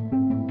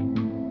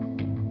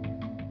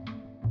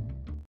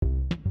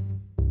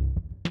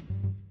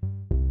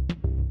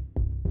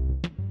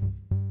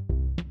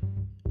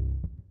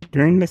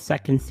 During the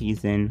second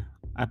season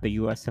of the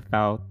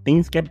USFL,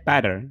 things get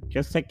better,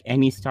 just like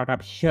any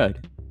startup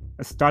should.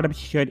 A startup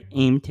should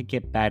aim to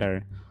get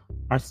better.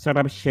 Our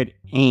startup should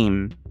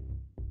aim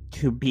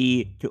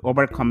to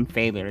overcome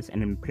failures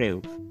and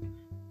improve.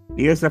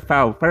 The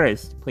USFL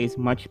first plays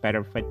much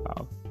better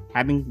football,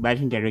 having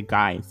legendary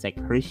guys like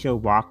Herschel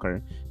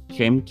Walker,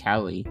 Jim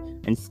Kelly,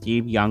 and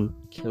Steve Young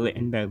kill it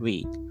in the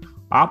league.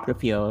 Off the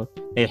field,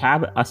 they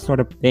have a sort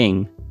of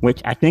thing,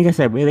 which I think is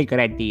a really good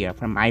idea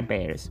from my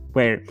Bears,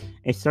 where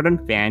a certain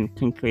fan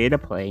can create a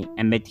play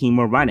and the team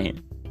will run it,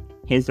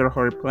 his or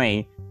her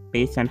play,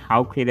 based on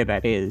how creative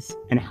that is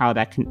and how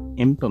that can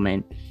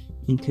implement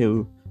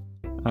into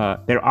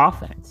their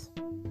offense.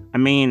 I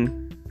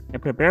mean,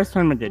 if the Bears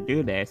told me to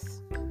do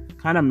this,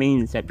 kind of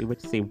means that we would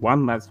see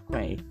one less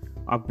play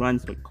of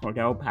runs with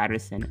Cordell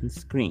Patterson and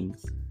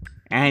screens.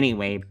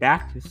 Anyway,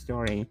 back to the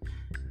story.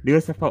 The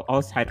USFL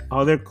also had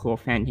other cool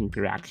fan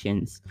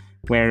interactions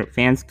where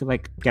fans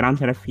could get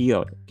onto the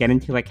field, get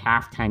into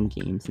halftime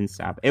games and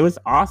stuff. It was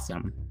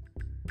awesome.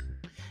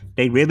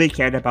 They really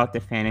cared about the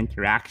fan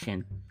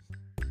interaction.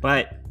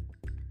 But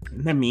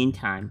in the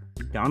meantime,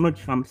 Donald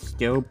Trump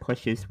still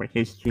pushes for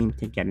his dream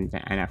to get into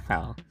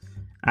NFL.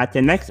 At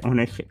the next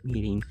ownership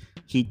meeting,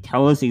 he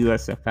tells the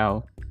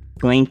USFL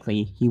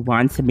blankly he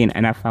wants to be an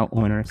NFL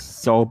owner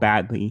so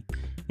badly,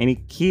 and he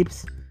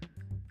keeps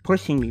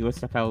pushing the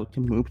USFL to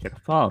move to the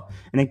fall.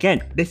 And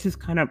again, this is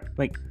kind of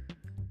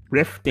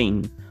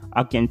rifting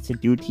against the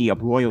duty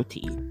of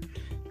loyalty.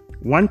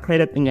 One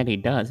creative thing that he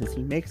does is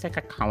he makes a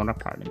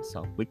counterpart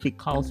himself, which he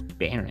calls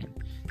Barron.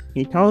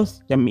 He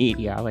tells the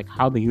media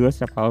how the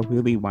USFL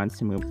really wants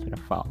to move to the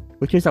fall,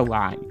 which is a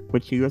lie,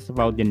 which the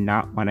USFL did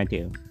not want to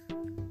do.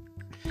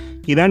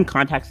 He then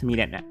contacts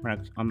media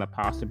networks on the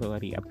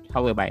possibility of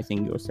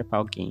televising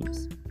USFL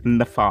games in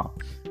the fall.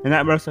 And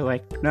networks are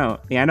no,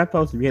 the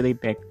NFL is really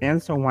big.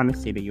 Fans don't want to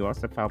see the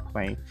USFL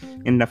play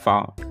in the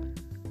fall.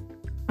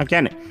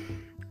 Again,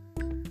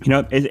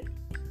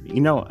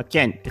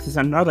 again, this is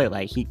another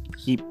lie.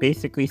 He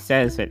basically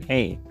says that,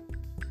 hey,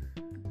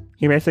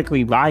 he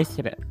basically lies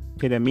to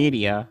the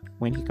media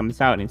when he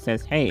comes out and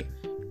says, hey,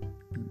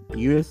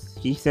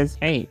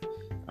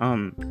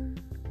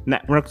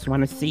 networks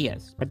want to see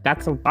us, but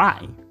that's a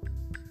lie.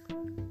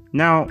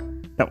 Now,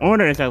 the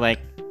owners are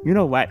you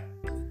know what?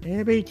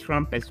 Maybe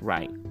Trump is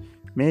right.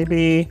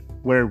 Maybe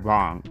we're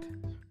wrong.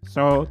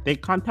 So they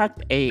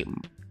contact a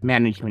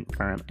management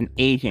firm, an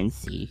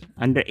agency.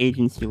 Under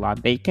agency law,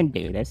 they can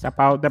do this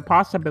about the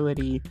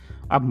possibility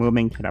of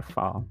moving to the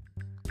fall.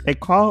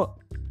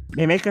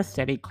 They make a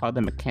study called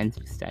the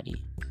McKinsey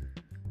study.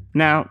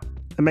 Now,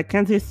 the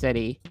McKinsey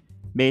study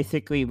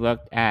basically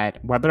looked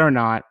at whether or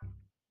not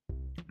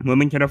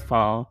moving to the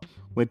fall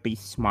would be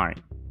smart.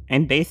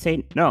 And they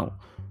say no,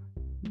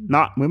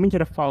 not moving to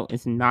the fall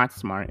is not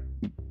smart.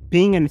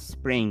 Being in the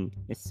spring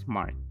is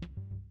smart.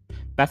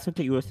 That's what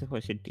the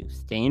USFL should do.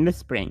 Stay in the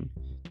spring.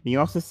 They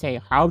also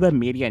say how the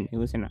media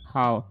news and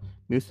how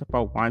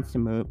USFL wants to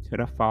move to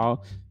the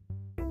fall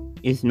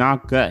is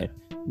not good.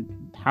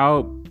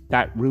 How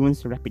that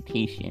ruins the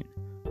reputation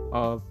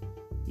of,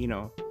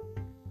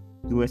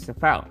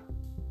 USFL.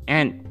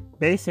 And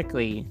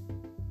basically,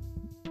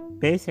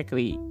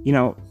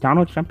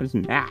 Donald Trump is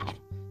mad.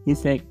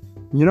 He's like,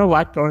 you know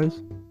what,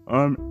 guys?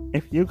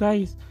 If you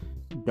guys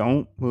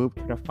don't move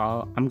to the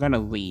fall, I'm gonna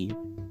leave.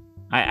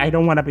 I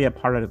don't want to be a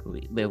part of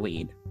the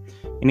lead.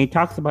 And he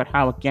talks about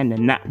how, again, the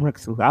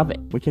networks love it,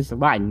 which is a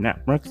lie.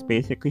 Networks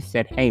basically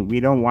said, hey, we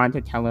don't want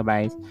to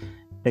televise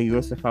the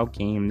USFL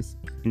games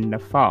in the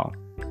fall.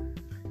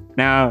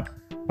 Now,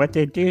 what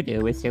they do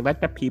is they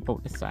let the people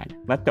decide.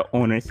 Let the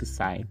owners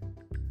decide.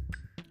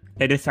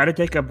 They decide to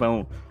take a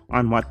vote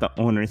on what the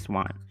owners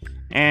want.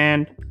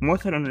 And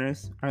most of the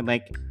owners are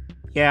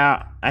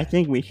yeah, I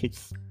think we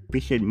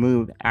should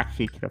move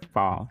actually to the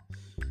fall.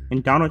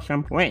 And Donald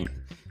Trump wins.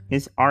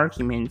 His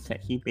arguments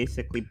that he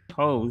basically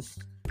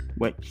posed,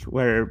 which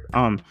were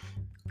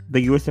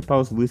the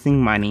USFL is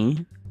losing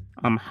money,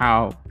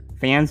 how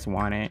fans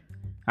want it,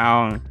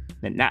 how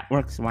the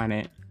networks want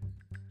it,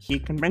 he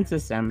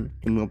convinces them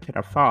to move to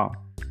the fall.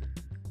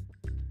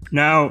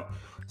 Now,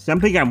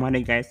 something I want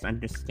you guys to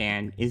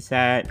understand is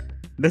that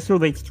this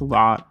relates to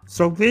law.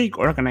 So league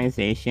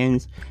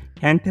organizations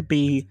tend to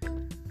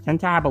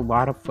have a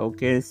lot of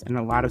focus and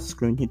a lot of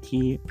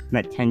scrutiny and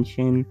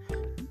attention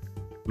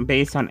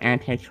based on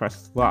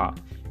antitrust law.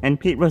 And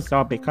Pete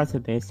Rozelle, because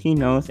of this, he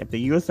knows if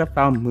the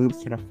USFL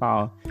moves to the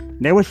fall,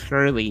 they will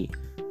surely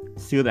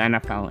sue the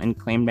NFL and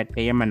claim that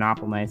they are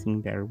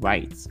monopolizing their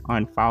rights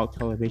on fall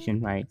television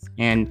rights,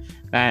 and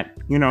that,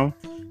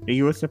 the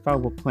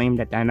USFL will claim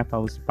that the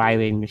NFL is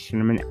violating the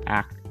Sherman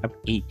Act of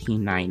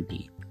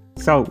 1890.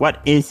 So,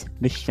 what is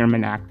the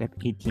Sherman Act of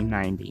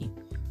 1890?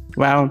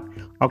 Well,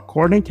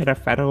 according to the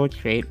Federal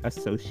Trade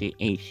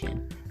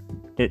Association,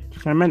 the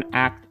Sherman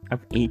Act of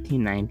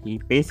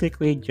 1890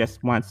 basically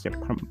just wants to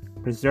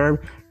preserve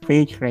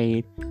free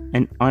trade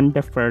and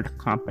undeterred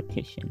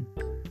competition.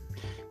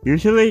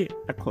 Usually,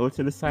 the courts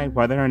decide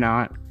whether or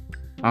not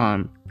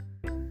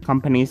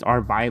companies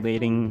are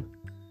violating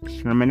the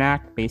Sherman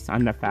Act based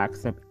on the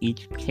facts of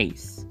each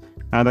case.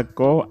 Now, the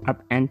goal of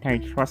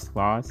antitrust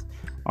laws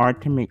are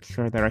to make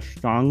sure there are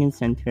strong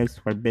incentives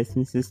for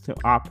businesses to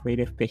operate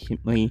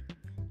efficiently,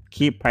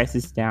 keep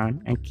prices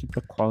down, and keep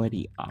the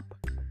quality up.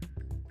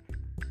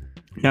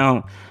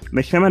 Now,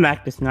 the Sherman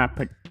Act does not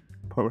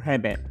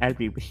prohibit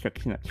every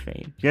restriction of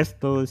trade, just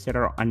those that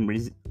are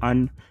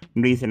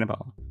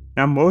unreasonable.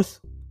 Now,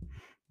 most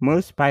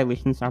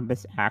violations of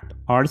this act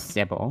are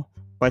civil,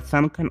 but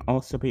some can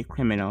also be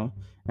criminal,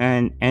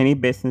 and any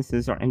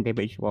businesses or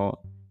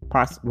individual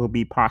will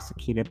be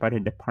prosecuted by the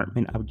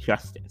Department of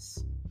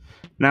Justice.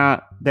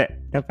 Now, the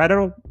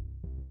Federal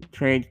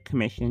Trade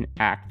Commission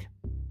Act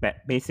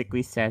that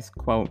basically says,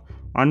 quote,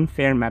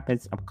 unfair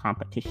methods of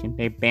competition.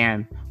 They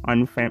ban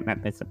unfair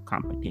methods of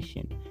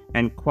competition,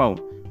 and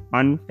quote,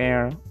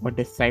 unfair or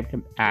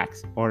deceptive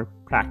acts or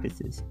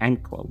practices,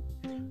 end quote.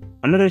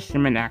 Under the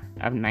Sherman Act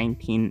of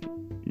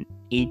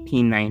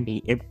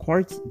 1890, if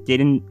courts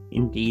didn't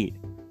indeed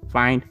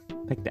find,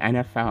 like the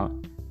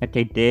NFL, that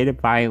they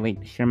did violate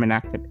the Sherman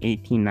Act of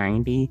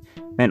 1890,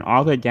 then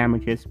all the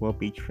damages will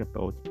be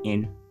tripled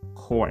in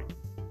court.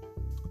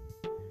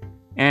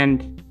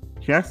 And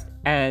just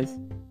as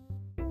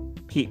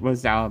Pete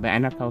Rozelle, the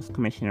NFL's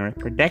commissioner,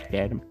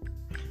 predicted,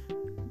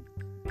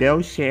 Bill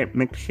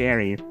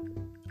McSherry,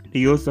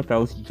 the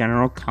USFL's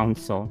general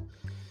counsel,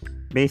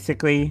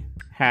 basically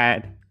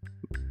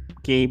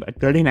gave a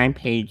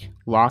 39-page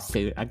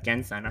lawsuit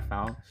against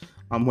NFL,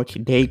 on which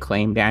they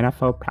claim the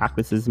NFL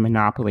practices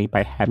monopoly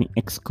by having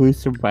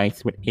exclusive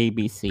rights with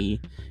ABC,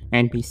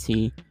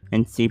 NBC,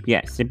 and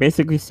CBS. It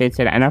basically states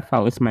that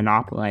NFL is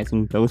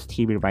monopolizing those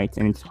TV rights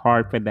and it's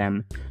hard for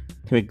them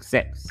to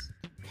exist.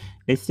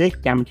 They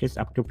seek damages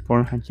up to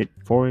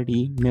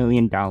 $440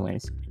 million.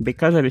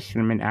 Because of the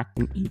Sherman Act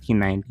in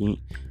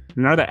 1890,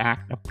 another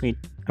act of the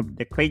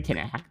Clayton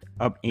Act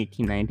of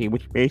 1890,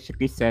 which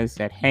basically says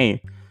that, hey,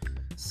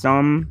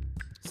 some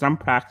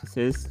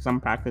practices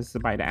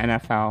by the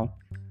NFL,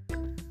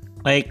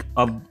 like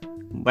of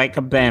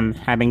them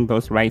having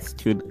those rights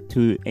to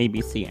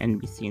ABC,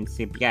 NBC, and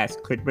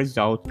CBS, could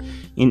result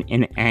in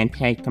an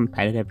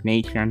anti-competitive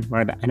nature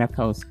where the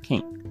NFL is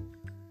king.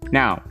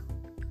 Now,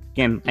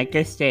 again, like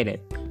I stated,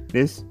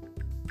 this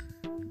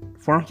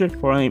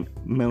 $440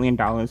 million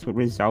would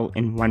result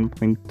in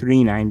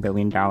 $1.39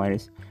 billion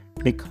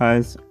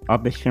because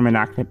of the Sherman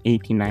Act of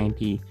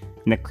 1890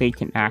 and the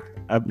Clayton Act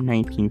of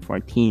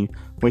 1914,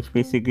 which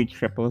basically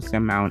triples the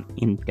amount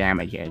in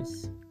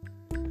damages.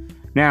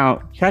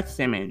 Now, Chet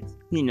Simmons,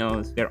 he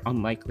knows they're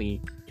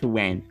unlikely to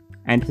win,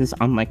 and this is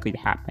unlikely to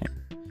happen.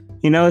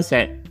 He knows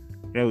that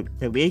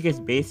the league is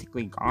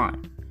basically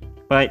gone,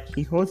 but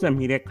he holds a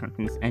media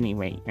conference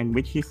anyway, in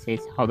which he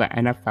states how the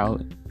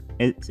NFL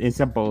is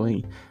a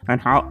bully and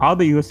how all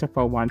the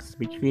USFL wants to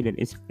be treated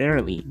is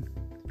fairly.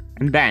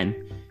 And then,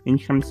 in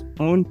Trump's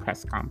own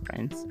press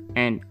conference,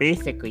 and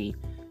basically,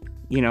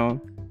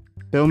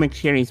 Bill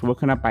McSherry is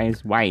woken up by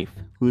his wife,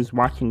 who's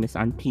watching this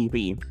on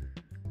TV.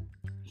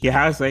 He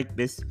has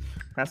this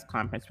press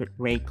conference with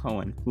Ray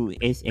Cohen, who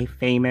is a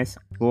famous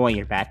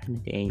lawyer back in the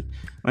day,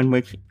 in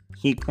which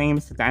he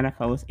claims that the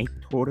NFL is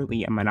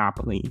totally a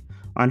monopoly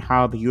on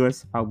how the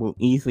USFL will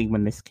easily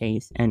win this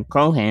case. And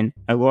Cohen,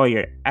 a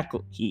lawyer,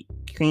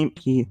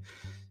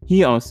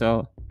 he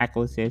also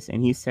echoes this,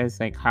 and he says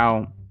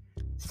how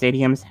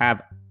stadiums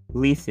have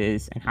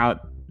leases and how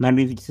none of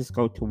these leases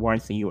go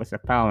towards the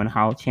USFL, and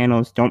how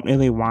channels don't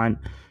really want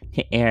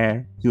to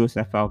air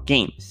USFL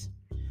games.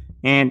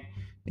 And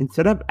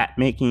instead of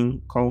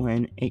making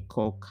Cohen a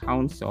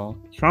co-counsel,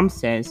 Trump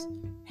says,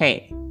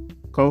 hey,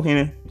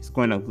 Cohen is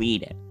going to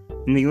lead it.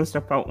 And the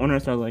USFL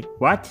owners are like,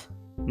 what?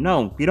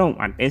 No, we don't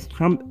want this.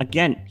 Trump,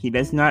 again, he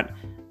does not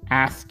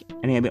ask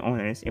any of the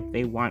owners if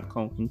they want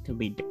Cohen to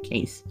lead the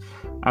case.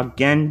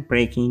 Again,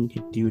 breaking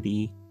the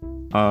duty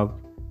of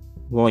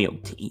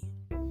loyalty.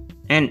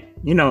 And,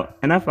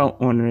 NFL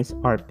owners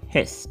are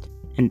pissed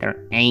and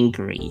they're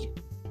angry.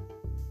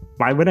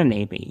 Why wouldn't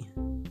they be?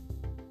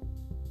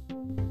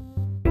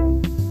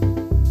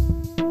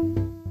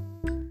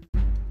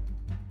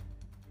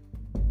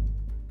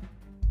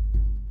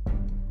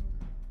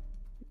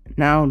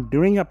 Now,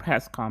 during a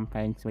press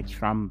conference with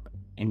Trump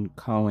and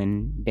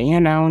Cohen, they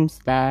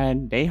announced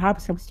that they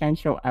have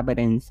substantial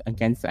evidence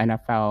against the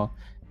NFL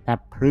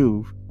that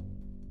prove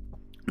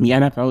the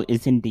NFL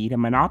is indeed a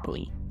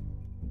monopoly.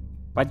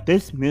 But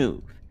this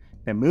move,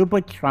 the move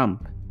with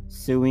Trump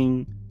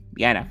suing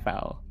the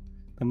NFL,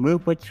 the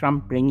move with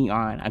Trump bringing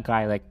on a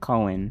guy like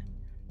Cohen,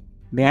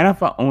 the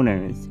NFL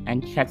owners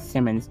and Chet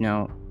Simmons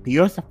know the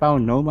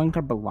USFL no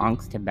longer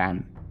belongs to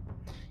them.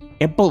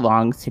 It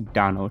belongs to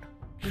Donald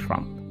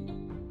Trump.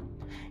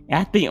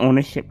 At the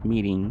ownership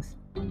meetings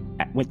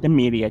with the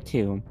media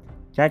too,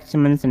 Judge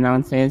Simmons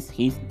announces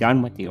he's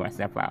done with the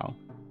USFL.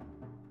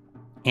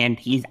 And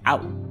he's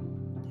out.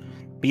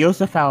 The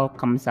USFL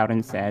comes out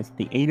and says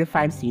the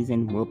 85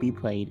 season will be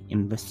played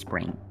in the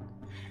spring.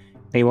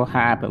 They will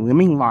have a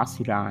looming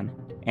lawsuit on,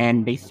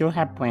 and they still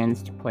have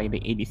plans to play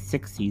the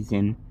 86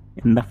 season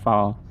in the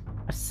fall,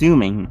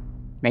 assuming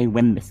they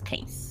win this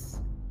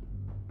case.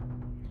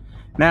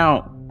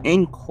 Now,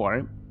 in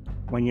court,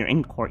 when you're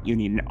in court, you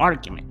need an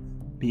argument.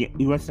 The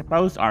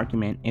USFL's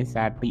argument is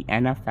that the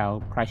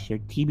NFL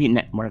pressured TV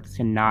networks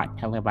to not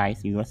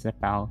televise the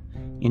USFL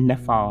in the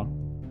fall,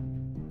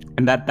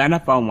 and that the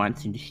NFL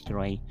wants to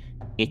destroy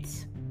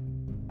its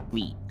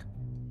league.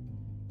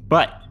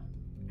 But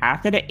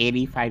after the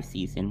 85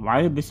 season,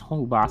 while this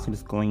whole lawsuit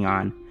is going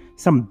on,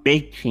 some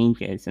big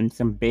changes and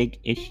some big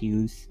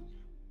issues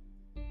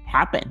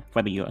happen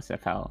for the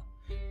USFL.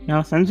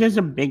 Now, since there's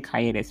a big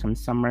hiatus from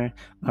summer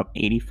of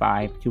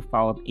 85 to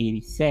fall of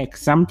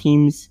 86, some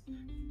teams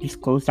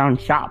just close down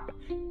shop.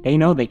 They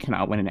know they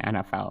cannot win an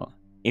NFL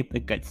if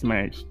it gets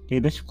merged. They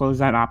just close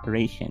down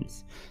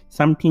operations.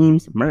 Some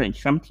teams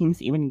merge. Some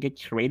teams even get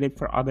traded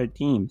for other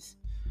teams.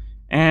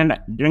 And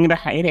during the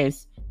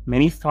hiatus,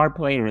 many star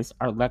players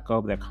are let go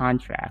of their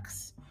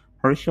contracts.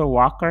 Herschel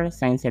Walker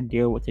signs a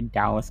deal with the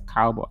Dallas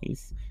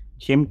Cowboys.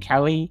 Jim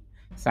Kelly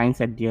signs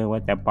a deal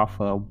with the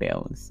Buffalo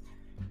Bills.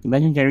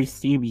 Legendary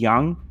Steve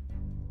Young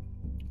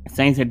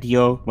signs a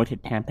deal with the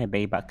Tampa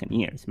Bay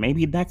Buccaneers.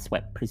 Maybe that's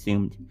what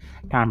presumed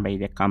Tom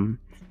Brady to come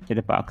to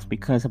the Bucs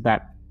because of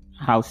that,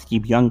 how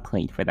Steve Young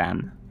played for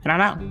them. I don't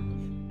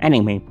know.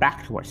 Anyway,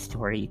 back to our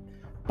story.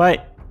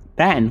 But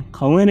then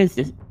Cohen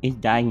is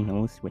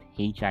diagnosed with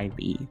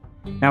HIV.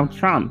 Now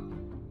Trump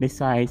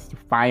decides to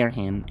fire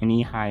him and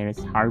he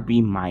hires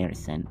Harvey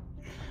Myerson.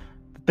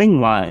 The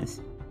thing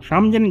was,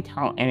 Trump didn't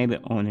tell any of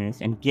the owners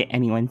and get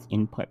anyone's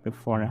input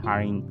before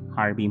hiring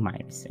Harvey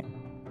Myerson.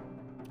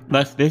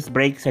 Thus, this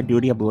breaks a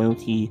duty of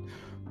loyalty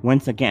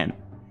once again.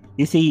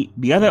 You see,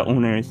 the other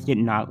owners did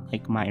not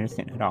like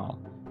Myerson at all.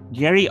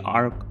 Jerry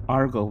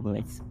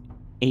Argovitz,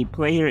 a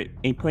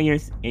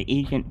player's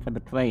agent for the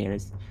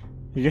players,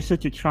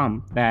 suggested to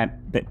Trump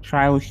that the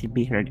trial should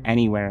be heard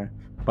anywhere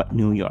but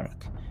New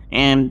York,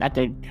 and that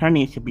the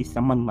attorney should be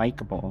someone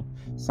likable,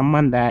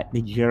 someone that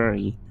the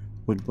jury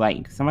would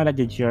like, someone that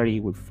the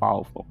jury would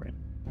fall for.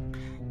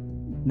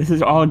 This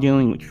is all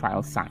dealing with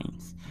trial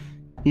signs.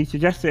 He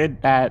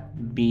suggested that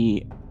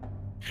the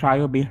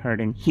trial be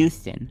heard in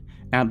Houston.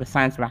 Now, the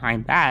science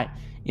behind that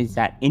is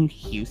that in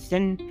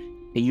Houston,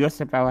 the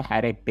USFL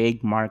had a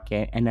big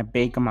market and a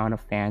big amount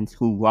of fans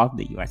who loved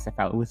the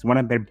USFL. It was one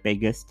of their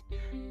biggest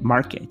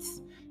markets.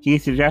 He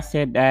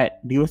suggested that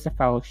the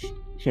USFL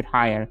should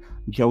hire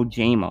Joe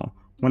Jamo,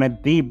 one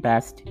of the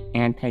best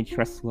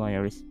antitrust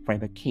lawyers for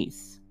the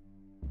case.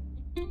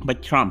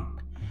 But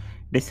Trump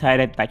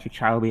decided that the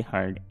trial be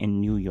heard in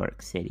New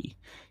York City.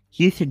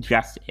 He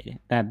suggested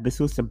that this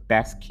was the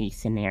best case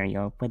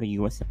scenario for the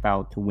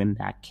USFL to win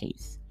that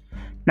case.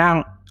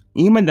 Now,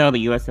 even though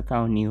the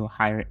USFL knew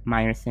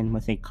Myerson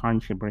was a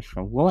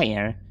controversial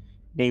lawyer,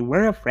 they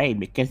were afraid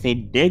because they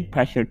did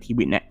pressure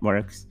TV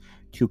networks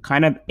to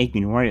kind of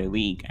ignore the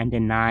league and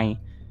deny,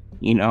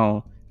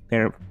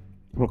 their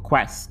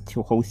requests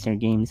to host their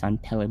games on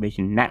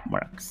television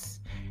networks.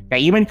 They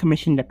even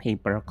commissioned a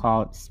paper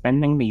called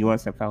Spending the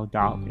USFL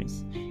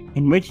Dollars,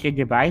 in which they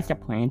devised a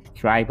plan to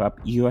drive up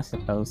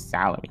USFL's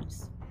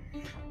salaries,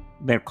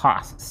 their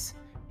costs.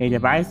 They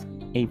devised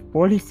a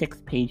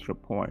 46-page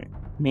report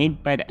made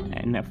for the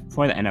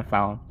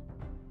NFL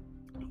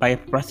by a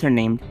professor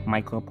named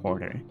Michael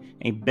Porter,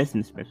 a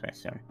business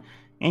professor,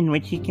 in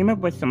which he came up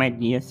with some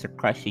ideas to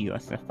crush the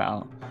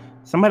USFL.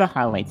 Some of the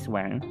highlights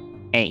were: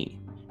 A.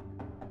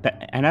 The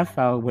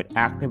NFL would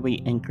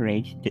actively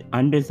encourage the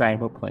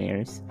undesirable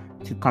players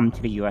to come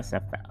to the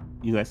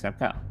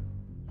USFL.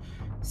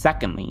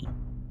 Secondly,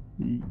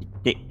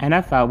 the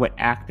NFL would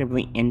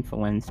actively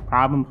influence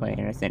problem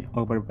players and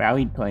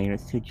overvalued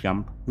players to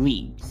jump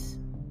leagues.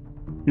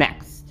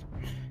 Next,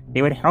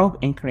 they would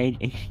help encourage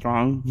a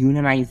strong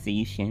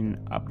unionization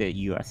of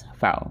the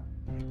USFL.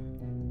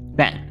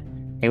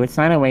 Then, they would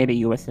sign away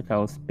the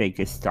USFL's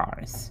biggest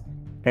stars.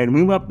 They would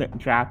move up the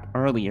draft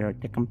earlier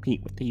to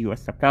compete with the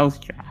USFL's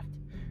draft.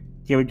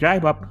 They would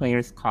drive up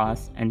players'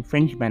 costs and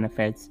fringe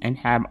benefits and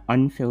have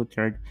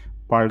unfiltered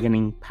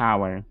bargaining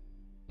power.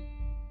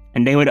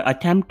 And they would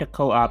attempt to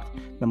co-opt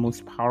the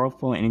most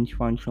powerful and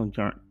influential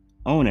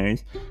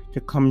owners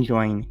to come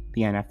join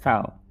the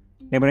NFL.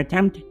 They would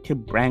attempt to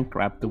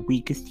bankrupt the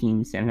weakest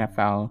teams in the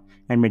NFL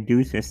and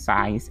reduce their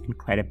size and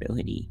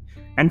credibility.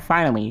 And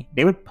finally,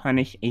 they would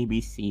punish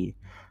ABC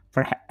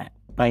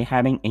by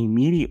having a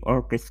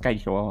mediocre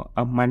schedule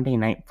of Monday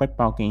Night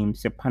Football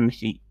games to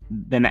punish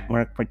the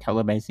network for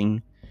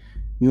televising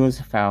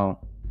USFL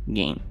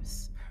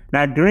games.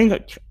 Now, during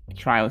the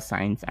trial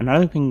signs,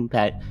 another thing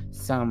that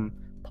some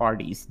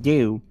parties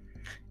do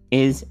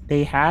is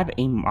they have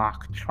a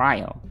mock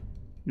trial.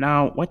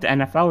 Now, what the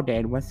NFL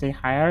did was they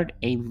hired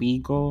a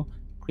legal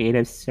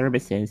creative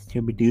services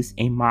to produce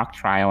a mock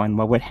trial on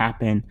what would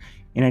happen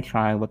in a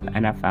trial with the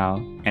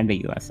NFL and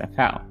the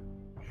USFL.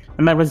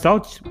 And the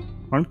results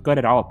weren't good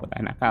at all with the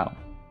NFL.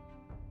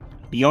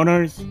 The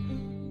owners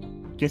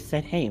just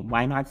said, hey,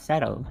 why not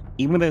settle?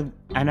 Even the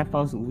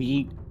NFL's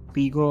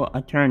legal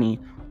attorney,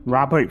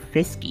 Robert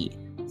Fiske,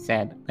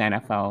 said the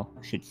NFL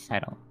should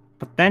settle.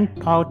 But then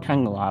Paul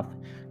Tengloff,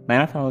 the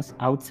NFL's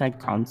outside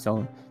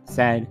counsel,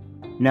 said,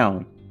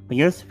 no, the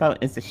USFL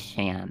is a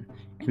sham,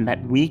 and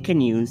that we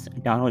can use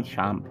Donald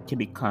Trump to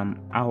become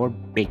our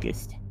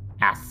biggest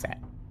asset.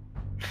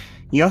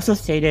 He also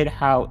stated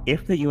how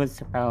if the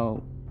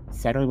NFL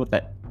settled with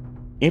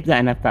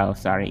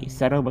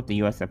the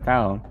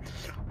USFL,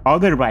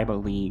 other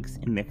rival leagues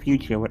in the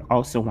future would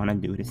also want to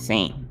do the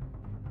same.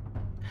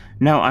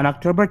 Now, on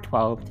October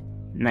 12th,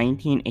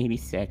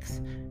 1986,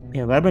 the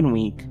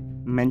 11-week,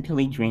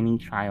 mentally draining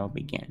trial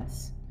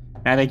begins.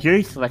 Now, the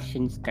jury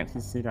selections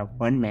consisted of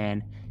 1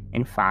 man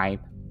and 5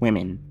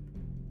 women.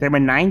 There were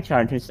 9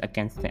 charges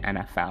against the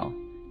NFL,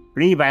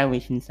 3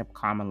 violations of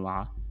common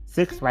law,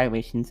 6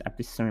 violations of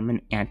the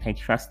Sherman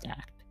Antitrust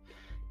Act.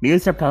 The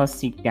USFL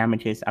seek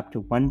damages up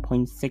to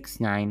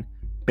 $1.69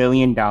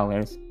 billion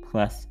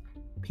plus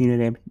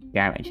punitive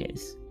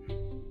damages.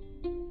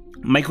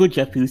 Michael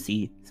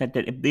Jaffusi said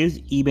that if there's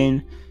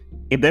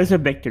a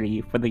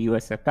victory for the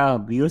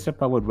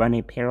USFL would run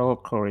a parallel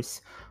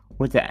course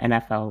with the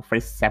NFL for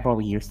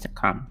several years to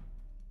come.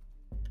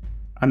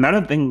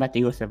 Another thing that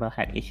the USFL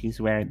had issues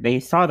where they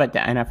saw that the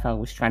NFL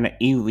was trying to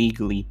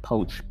illegally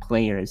poach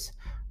players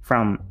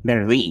from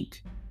their league.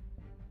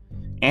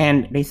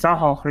 And they saw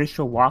how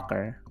Herschel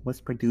Walker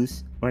was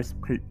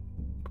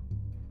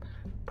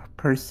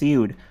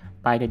pursued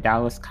by the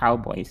Dallas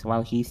Cowboys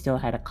while he still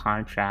had a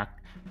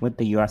contract with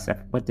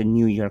the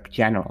New York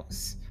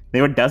Generals.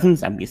 There were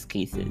dozens of these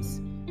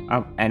cases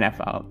of the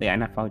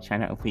NFL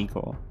trying to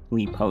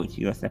illegally poach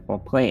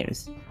USFL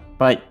players.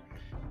 But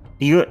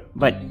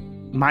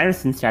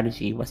Myerson's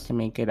strategy was to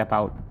make it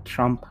about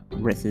Trump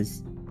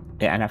versus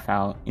the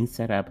NFL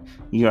instead of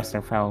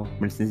USFL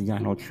versus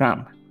Donald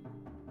Trump.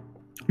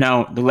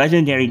 Now, the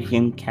legendary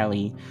Jim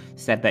Kelly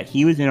said that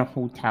he was in a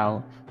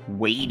hotel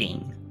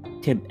waiting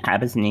to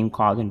have his name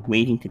called and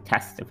waiting to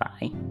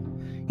testify.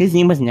 His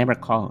name was never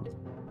called.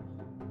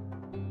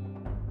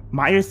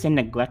 Myerson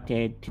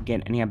neglected to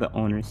get any of the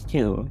owners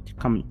to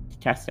come to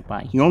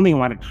testify. He only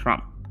wanted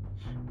Trump.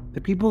 The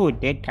people who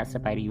did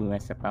testify to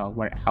USFL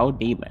were Al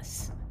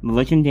Davis, the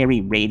legendary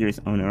Raiders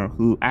owner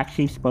who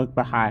actually spoke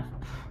behalf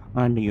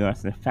on the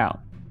USFL,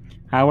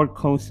 Howard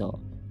Cosell,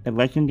 the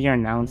legendary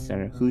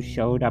announcer who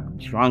showed up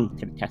drunk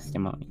to the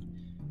testimony,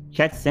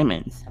 Chet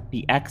Simmons,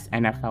 the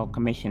ex-NFL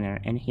commissioner,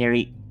 and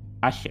Harry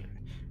Usher,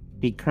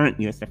 the current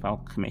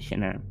USFL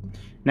commissioner.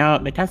 Now,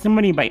 the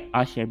testimony by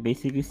Usher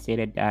basically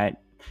stated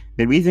that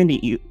the reason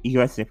the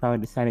USFL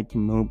decided to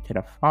move to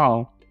the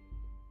fall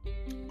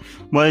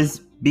was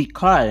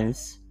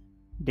because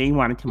they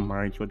wanted to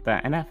merge with the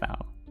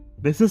NFL.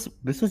 This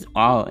was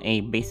all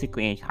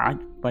basically a hot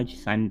fudge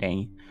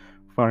sundae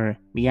for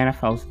the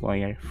NFL's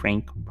lawyer,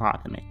 Frank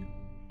Rothman.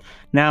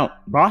 Now,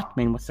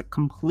 Rothman was the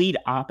complete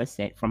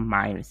opposite from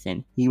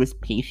Myerson. He was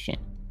patient,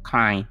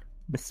 kind,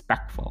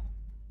 respectful.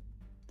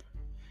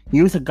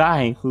 He was a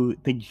guy who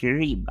the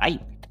jury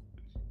liked.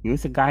 He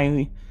was a guy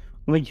who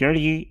the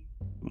jury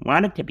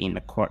wanted to be in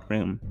the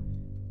courtroom.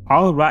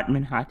 All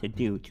Rothman had to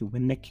do to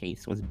win the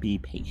case was be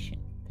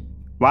patient.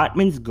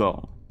 Rothman's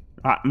goal,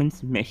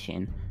 Rothman's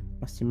mission,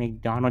 was to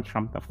make Donald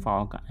Trump the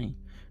fall guy,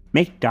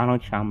 make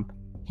Donald Trump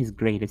his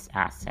greatest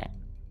asset.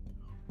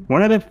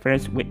 One of the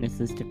first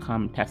witnesses to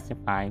come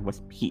testify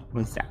was Pete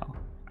Rozelle.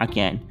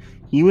 Again,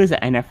 he was the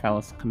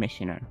NFL's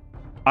commissioner.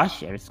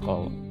 Usher's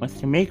goal was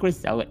to make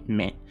Rozelle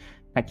admit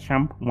that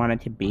Trump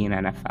wanted to be in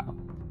NFL.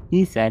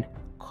 He said,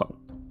 quote,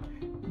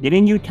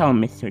 "Didn't you tell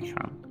Mr.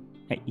 Trump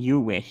that you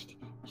wished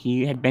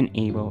he had been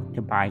able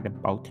to buy the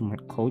Baltimore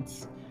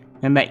Colts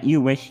and that you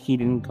wish he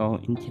didn't go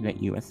into the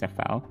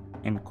USFL?"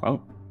 End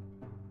quote.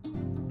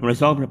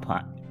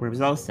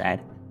 Rozelle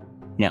said,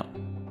 no.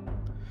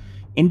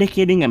 He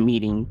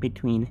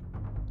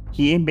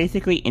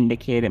basically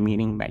indicated a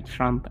meeting that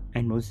Trump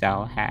and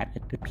Rozelle had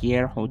at the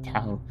Pierre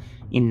Hotel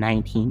in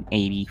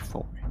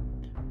 1984,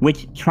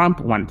 which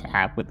Trump wanted to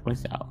have with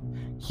Rozelle.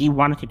 He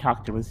wanted to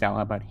talk to Rozelle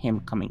about him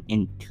coming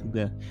into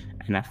the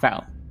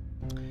NFL.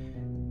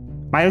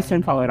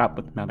 Myerson followed up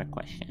with another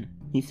question.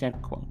 He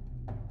said, quote,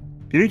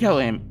 "Did you tell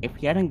him if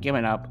he hadn't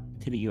gone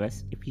to the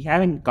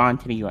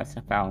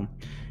USFL,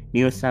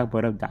 the USFL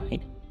would have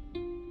died?"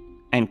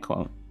 End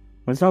quote.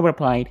 Rozelle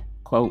replied,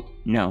 quote,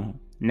 "No,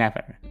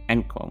 never,"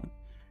 end quote.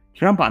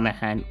 Trump, on the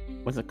hand,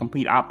 was a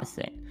complete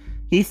opposite.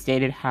 He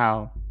stated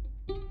how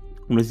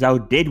Rozelle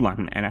did want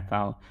an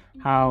NFL,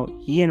 how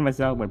he and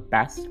Rozelle were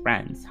best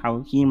friends,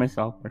 how he and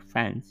Rozelle were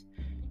friends.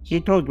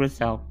 He told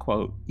Rozelle,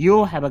 quote,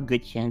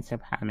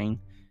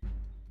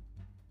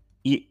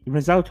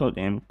 Rozelle told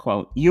him,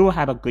 quote, "You will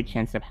have a good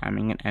chance of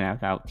having an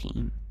NFL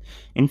team.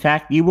 In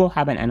fact, you will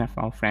have an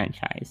NFL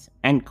franchise,"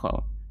 end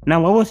quote.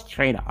 Now, what was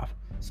trade-off?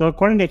 So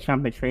according to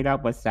Trump, the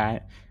trade-off was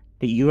that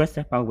the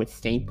USFL would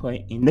stay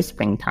put in the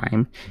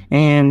springtime,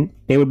 and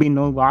there would be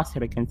no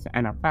lawsuit against the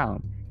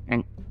NFL,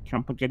 and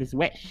Trump would get his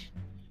wish.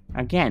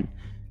 Again,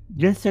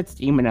 just that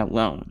statement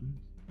alone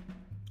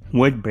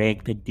would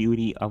break the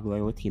duty of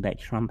loyalty that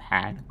Trump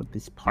had with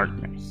his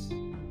partners.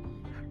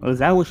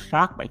 Rozelle was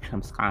shocked by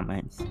Trump's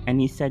comments,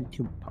 and he said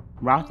to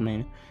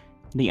Rothman,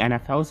 the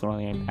NFL's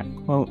lawyer, that,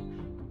 quote,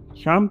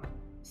 Trump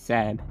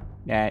said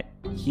that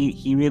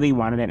he really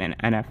wanted an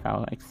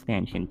NFL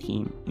expansion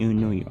team in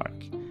New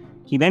York.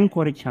 He then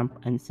quoted Trump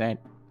and said,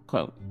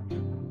 quote,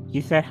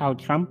 he said how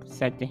Trump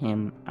said to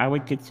him, I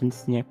would get some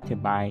sniff to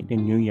buy the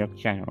New York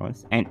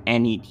Generals and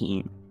any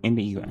team in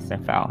the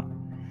USFL,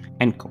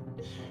 end quote.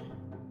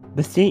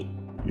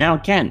 Now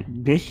again,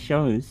 this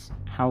shows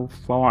how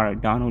far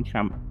Donald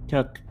Trump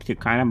took to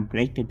kind of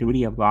break the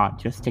duty of law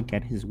just to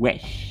get his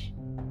wish.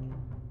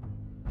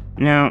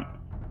 Now,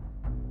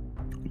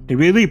 to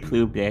really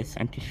prove this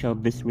and to show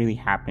this really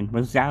happened,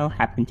 Rozelle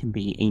happened to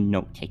be a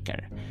note taker.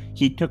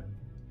 He took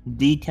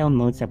detailed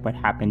notes of what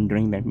happened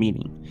during their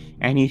meeting,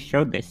 and he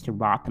showed this to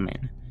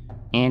Rothman,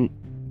 and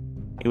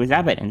it was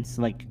evidence,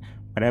 like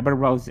whatever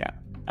Rozelle.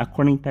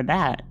 According to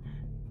that,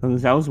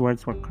 Rozelle's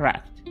words were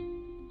correct.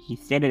 He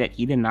stated that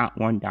he did not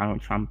want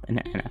Donald Trump in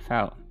the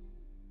NFL.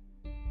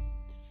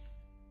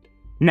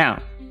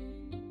 Now,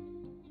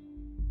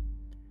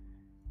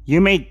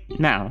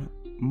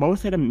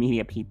 most of the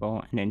media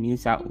people and the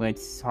news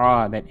outlets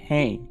saw that,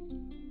 hey,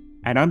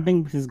 I don't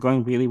think this is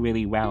going really,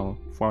 really well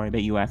for the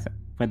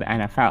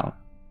NFL.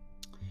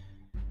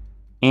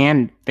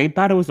 And they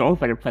thought it was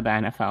over for the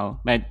NFL,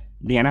 that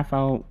the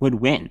NFL would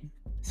win.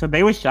 So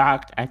they were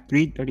shocked at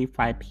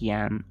 3:35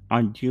 p.m.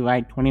 on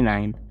July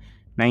 29th,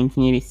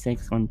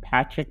 1986, when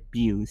Patrick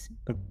Buse,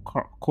 the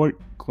court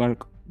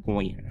clerk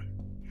lawyer,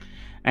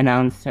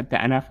 announced that the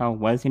NFL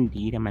was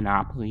indeed a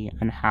monopoly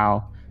on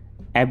how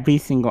every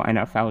single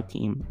NFL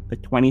team, the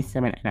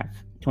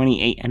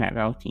 28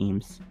 NFL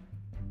teams,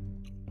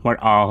 were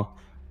all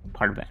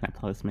part of the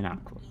NFL's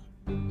monopoly.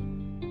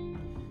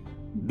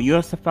 The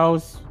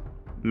USFL's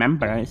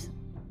members,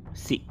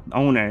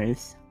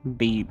 owners,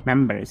 the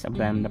members of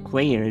them, the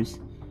players,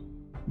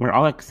 were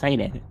all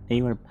excited.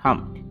 They were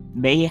pumped.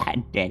 They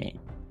had did it.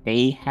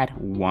 They had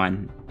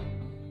won.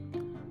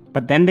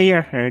 But then they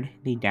heard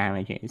the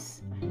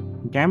damages.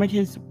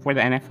 Damages for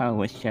the NFL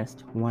was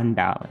just $1,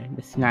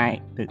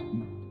 the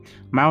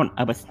amount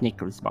of a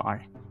Snickers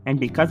bar. And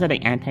because of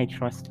the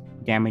antitrust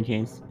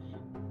damages,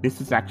 this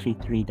was actually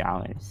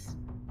 $3.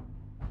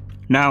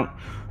 Now,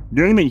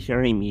 during the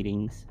jury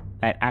meetings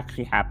that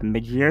actually happened,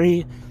 the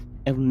jury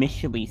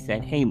initially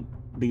said, hey,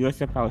 the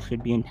USFL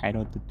should be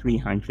entitled to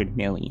 $300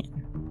 million,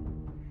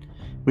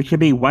 which would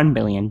be $1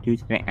 billion due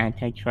to the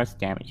antitrust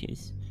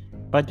damages.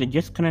 But they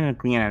just couldn't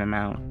agree on an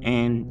amount,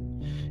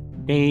 and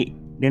they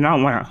did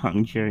not want a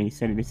hung jury,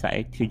 so they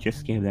decided to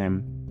just give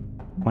them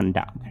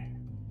 $1.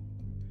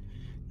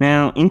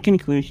 Now, in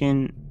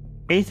conclusion,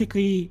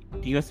 basically,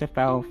 the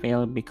USFL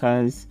failed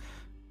because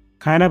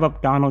kind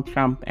of Donald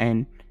Trump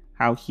and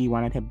how he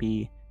wanted to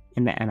be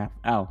in the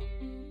NFL.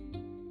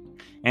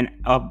 And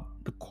of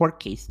the court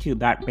case, too,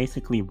 that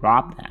basically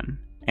robbed them,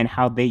 and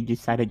how they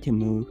decided to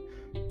move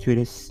to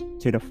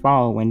the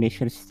fall when they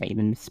should have stayed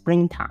in the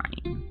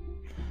springtime.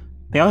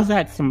 They also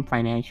had some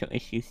financial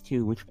issues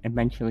too, which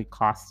eventually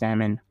cost them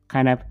and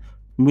kind of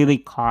really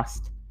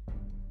cost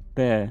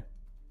the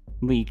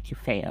league to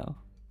fail.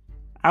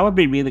 I would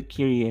be really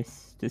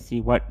curious to see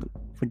what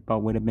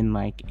football would have been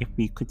like if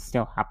we could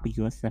still have the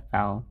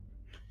USFL.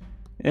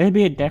 It would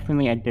be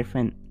definitely a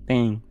different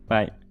thing,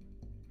 but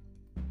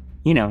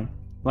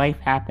life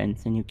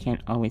happens and you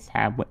can't always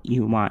have what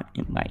you want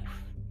in life.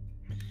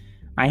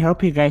 I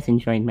hope you guys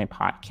enjoyed my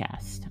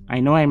podcast. I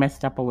know I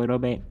messed up a little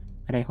bit,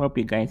 but I hope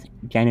you guys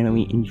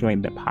genuinely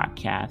enjoyed the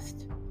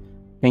podcast.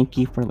 Thank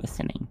you for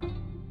listening.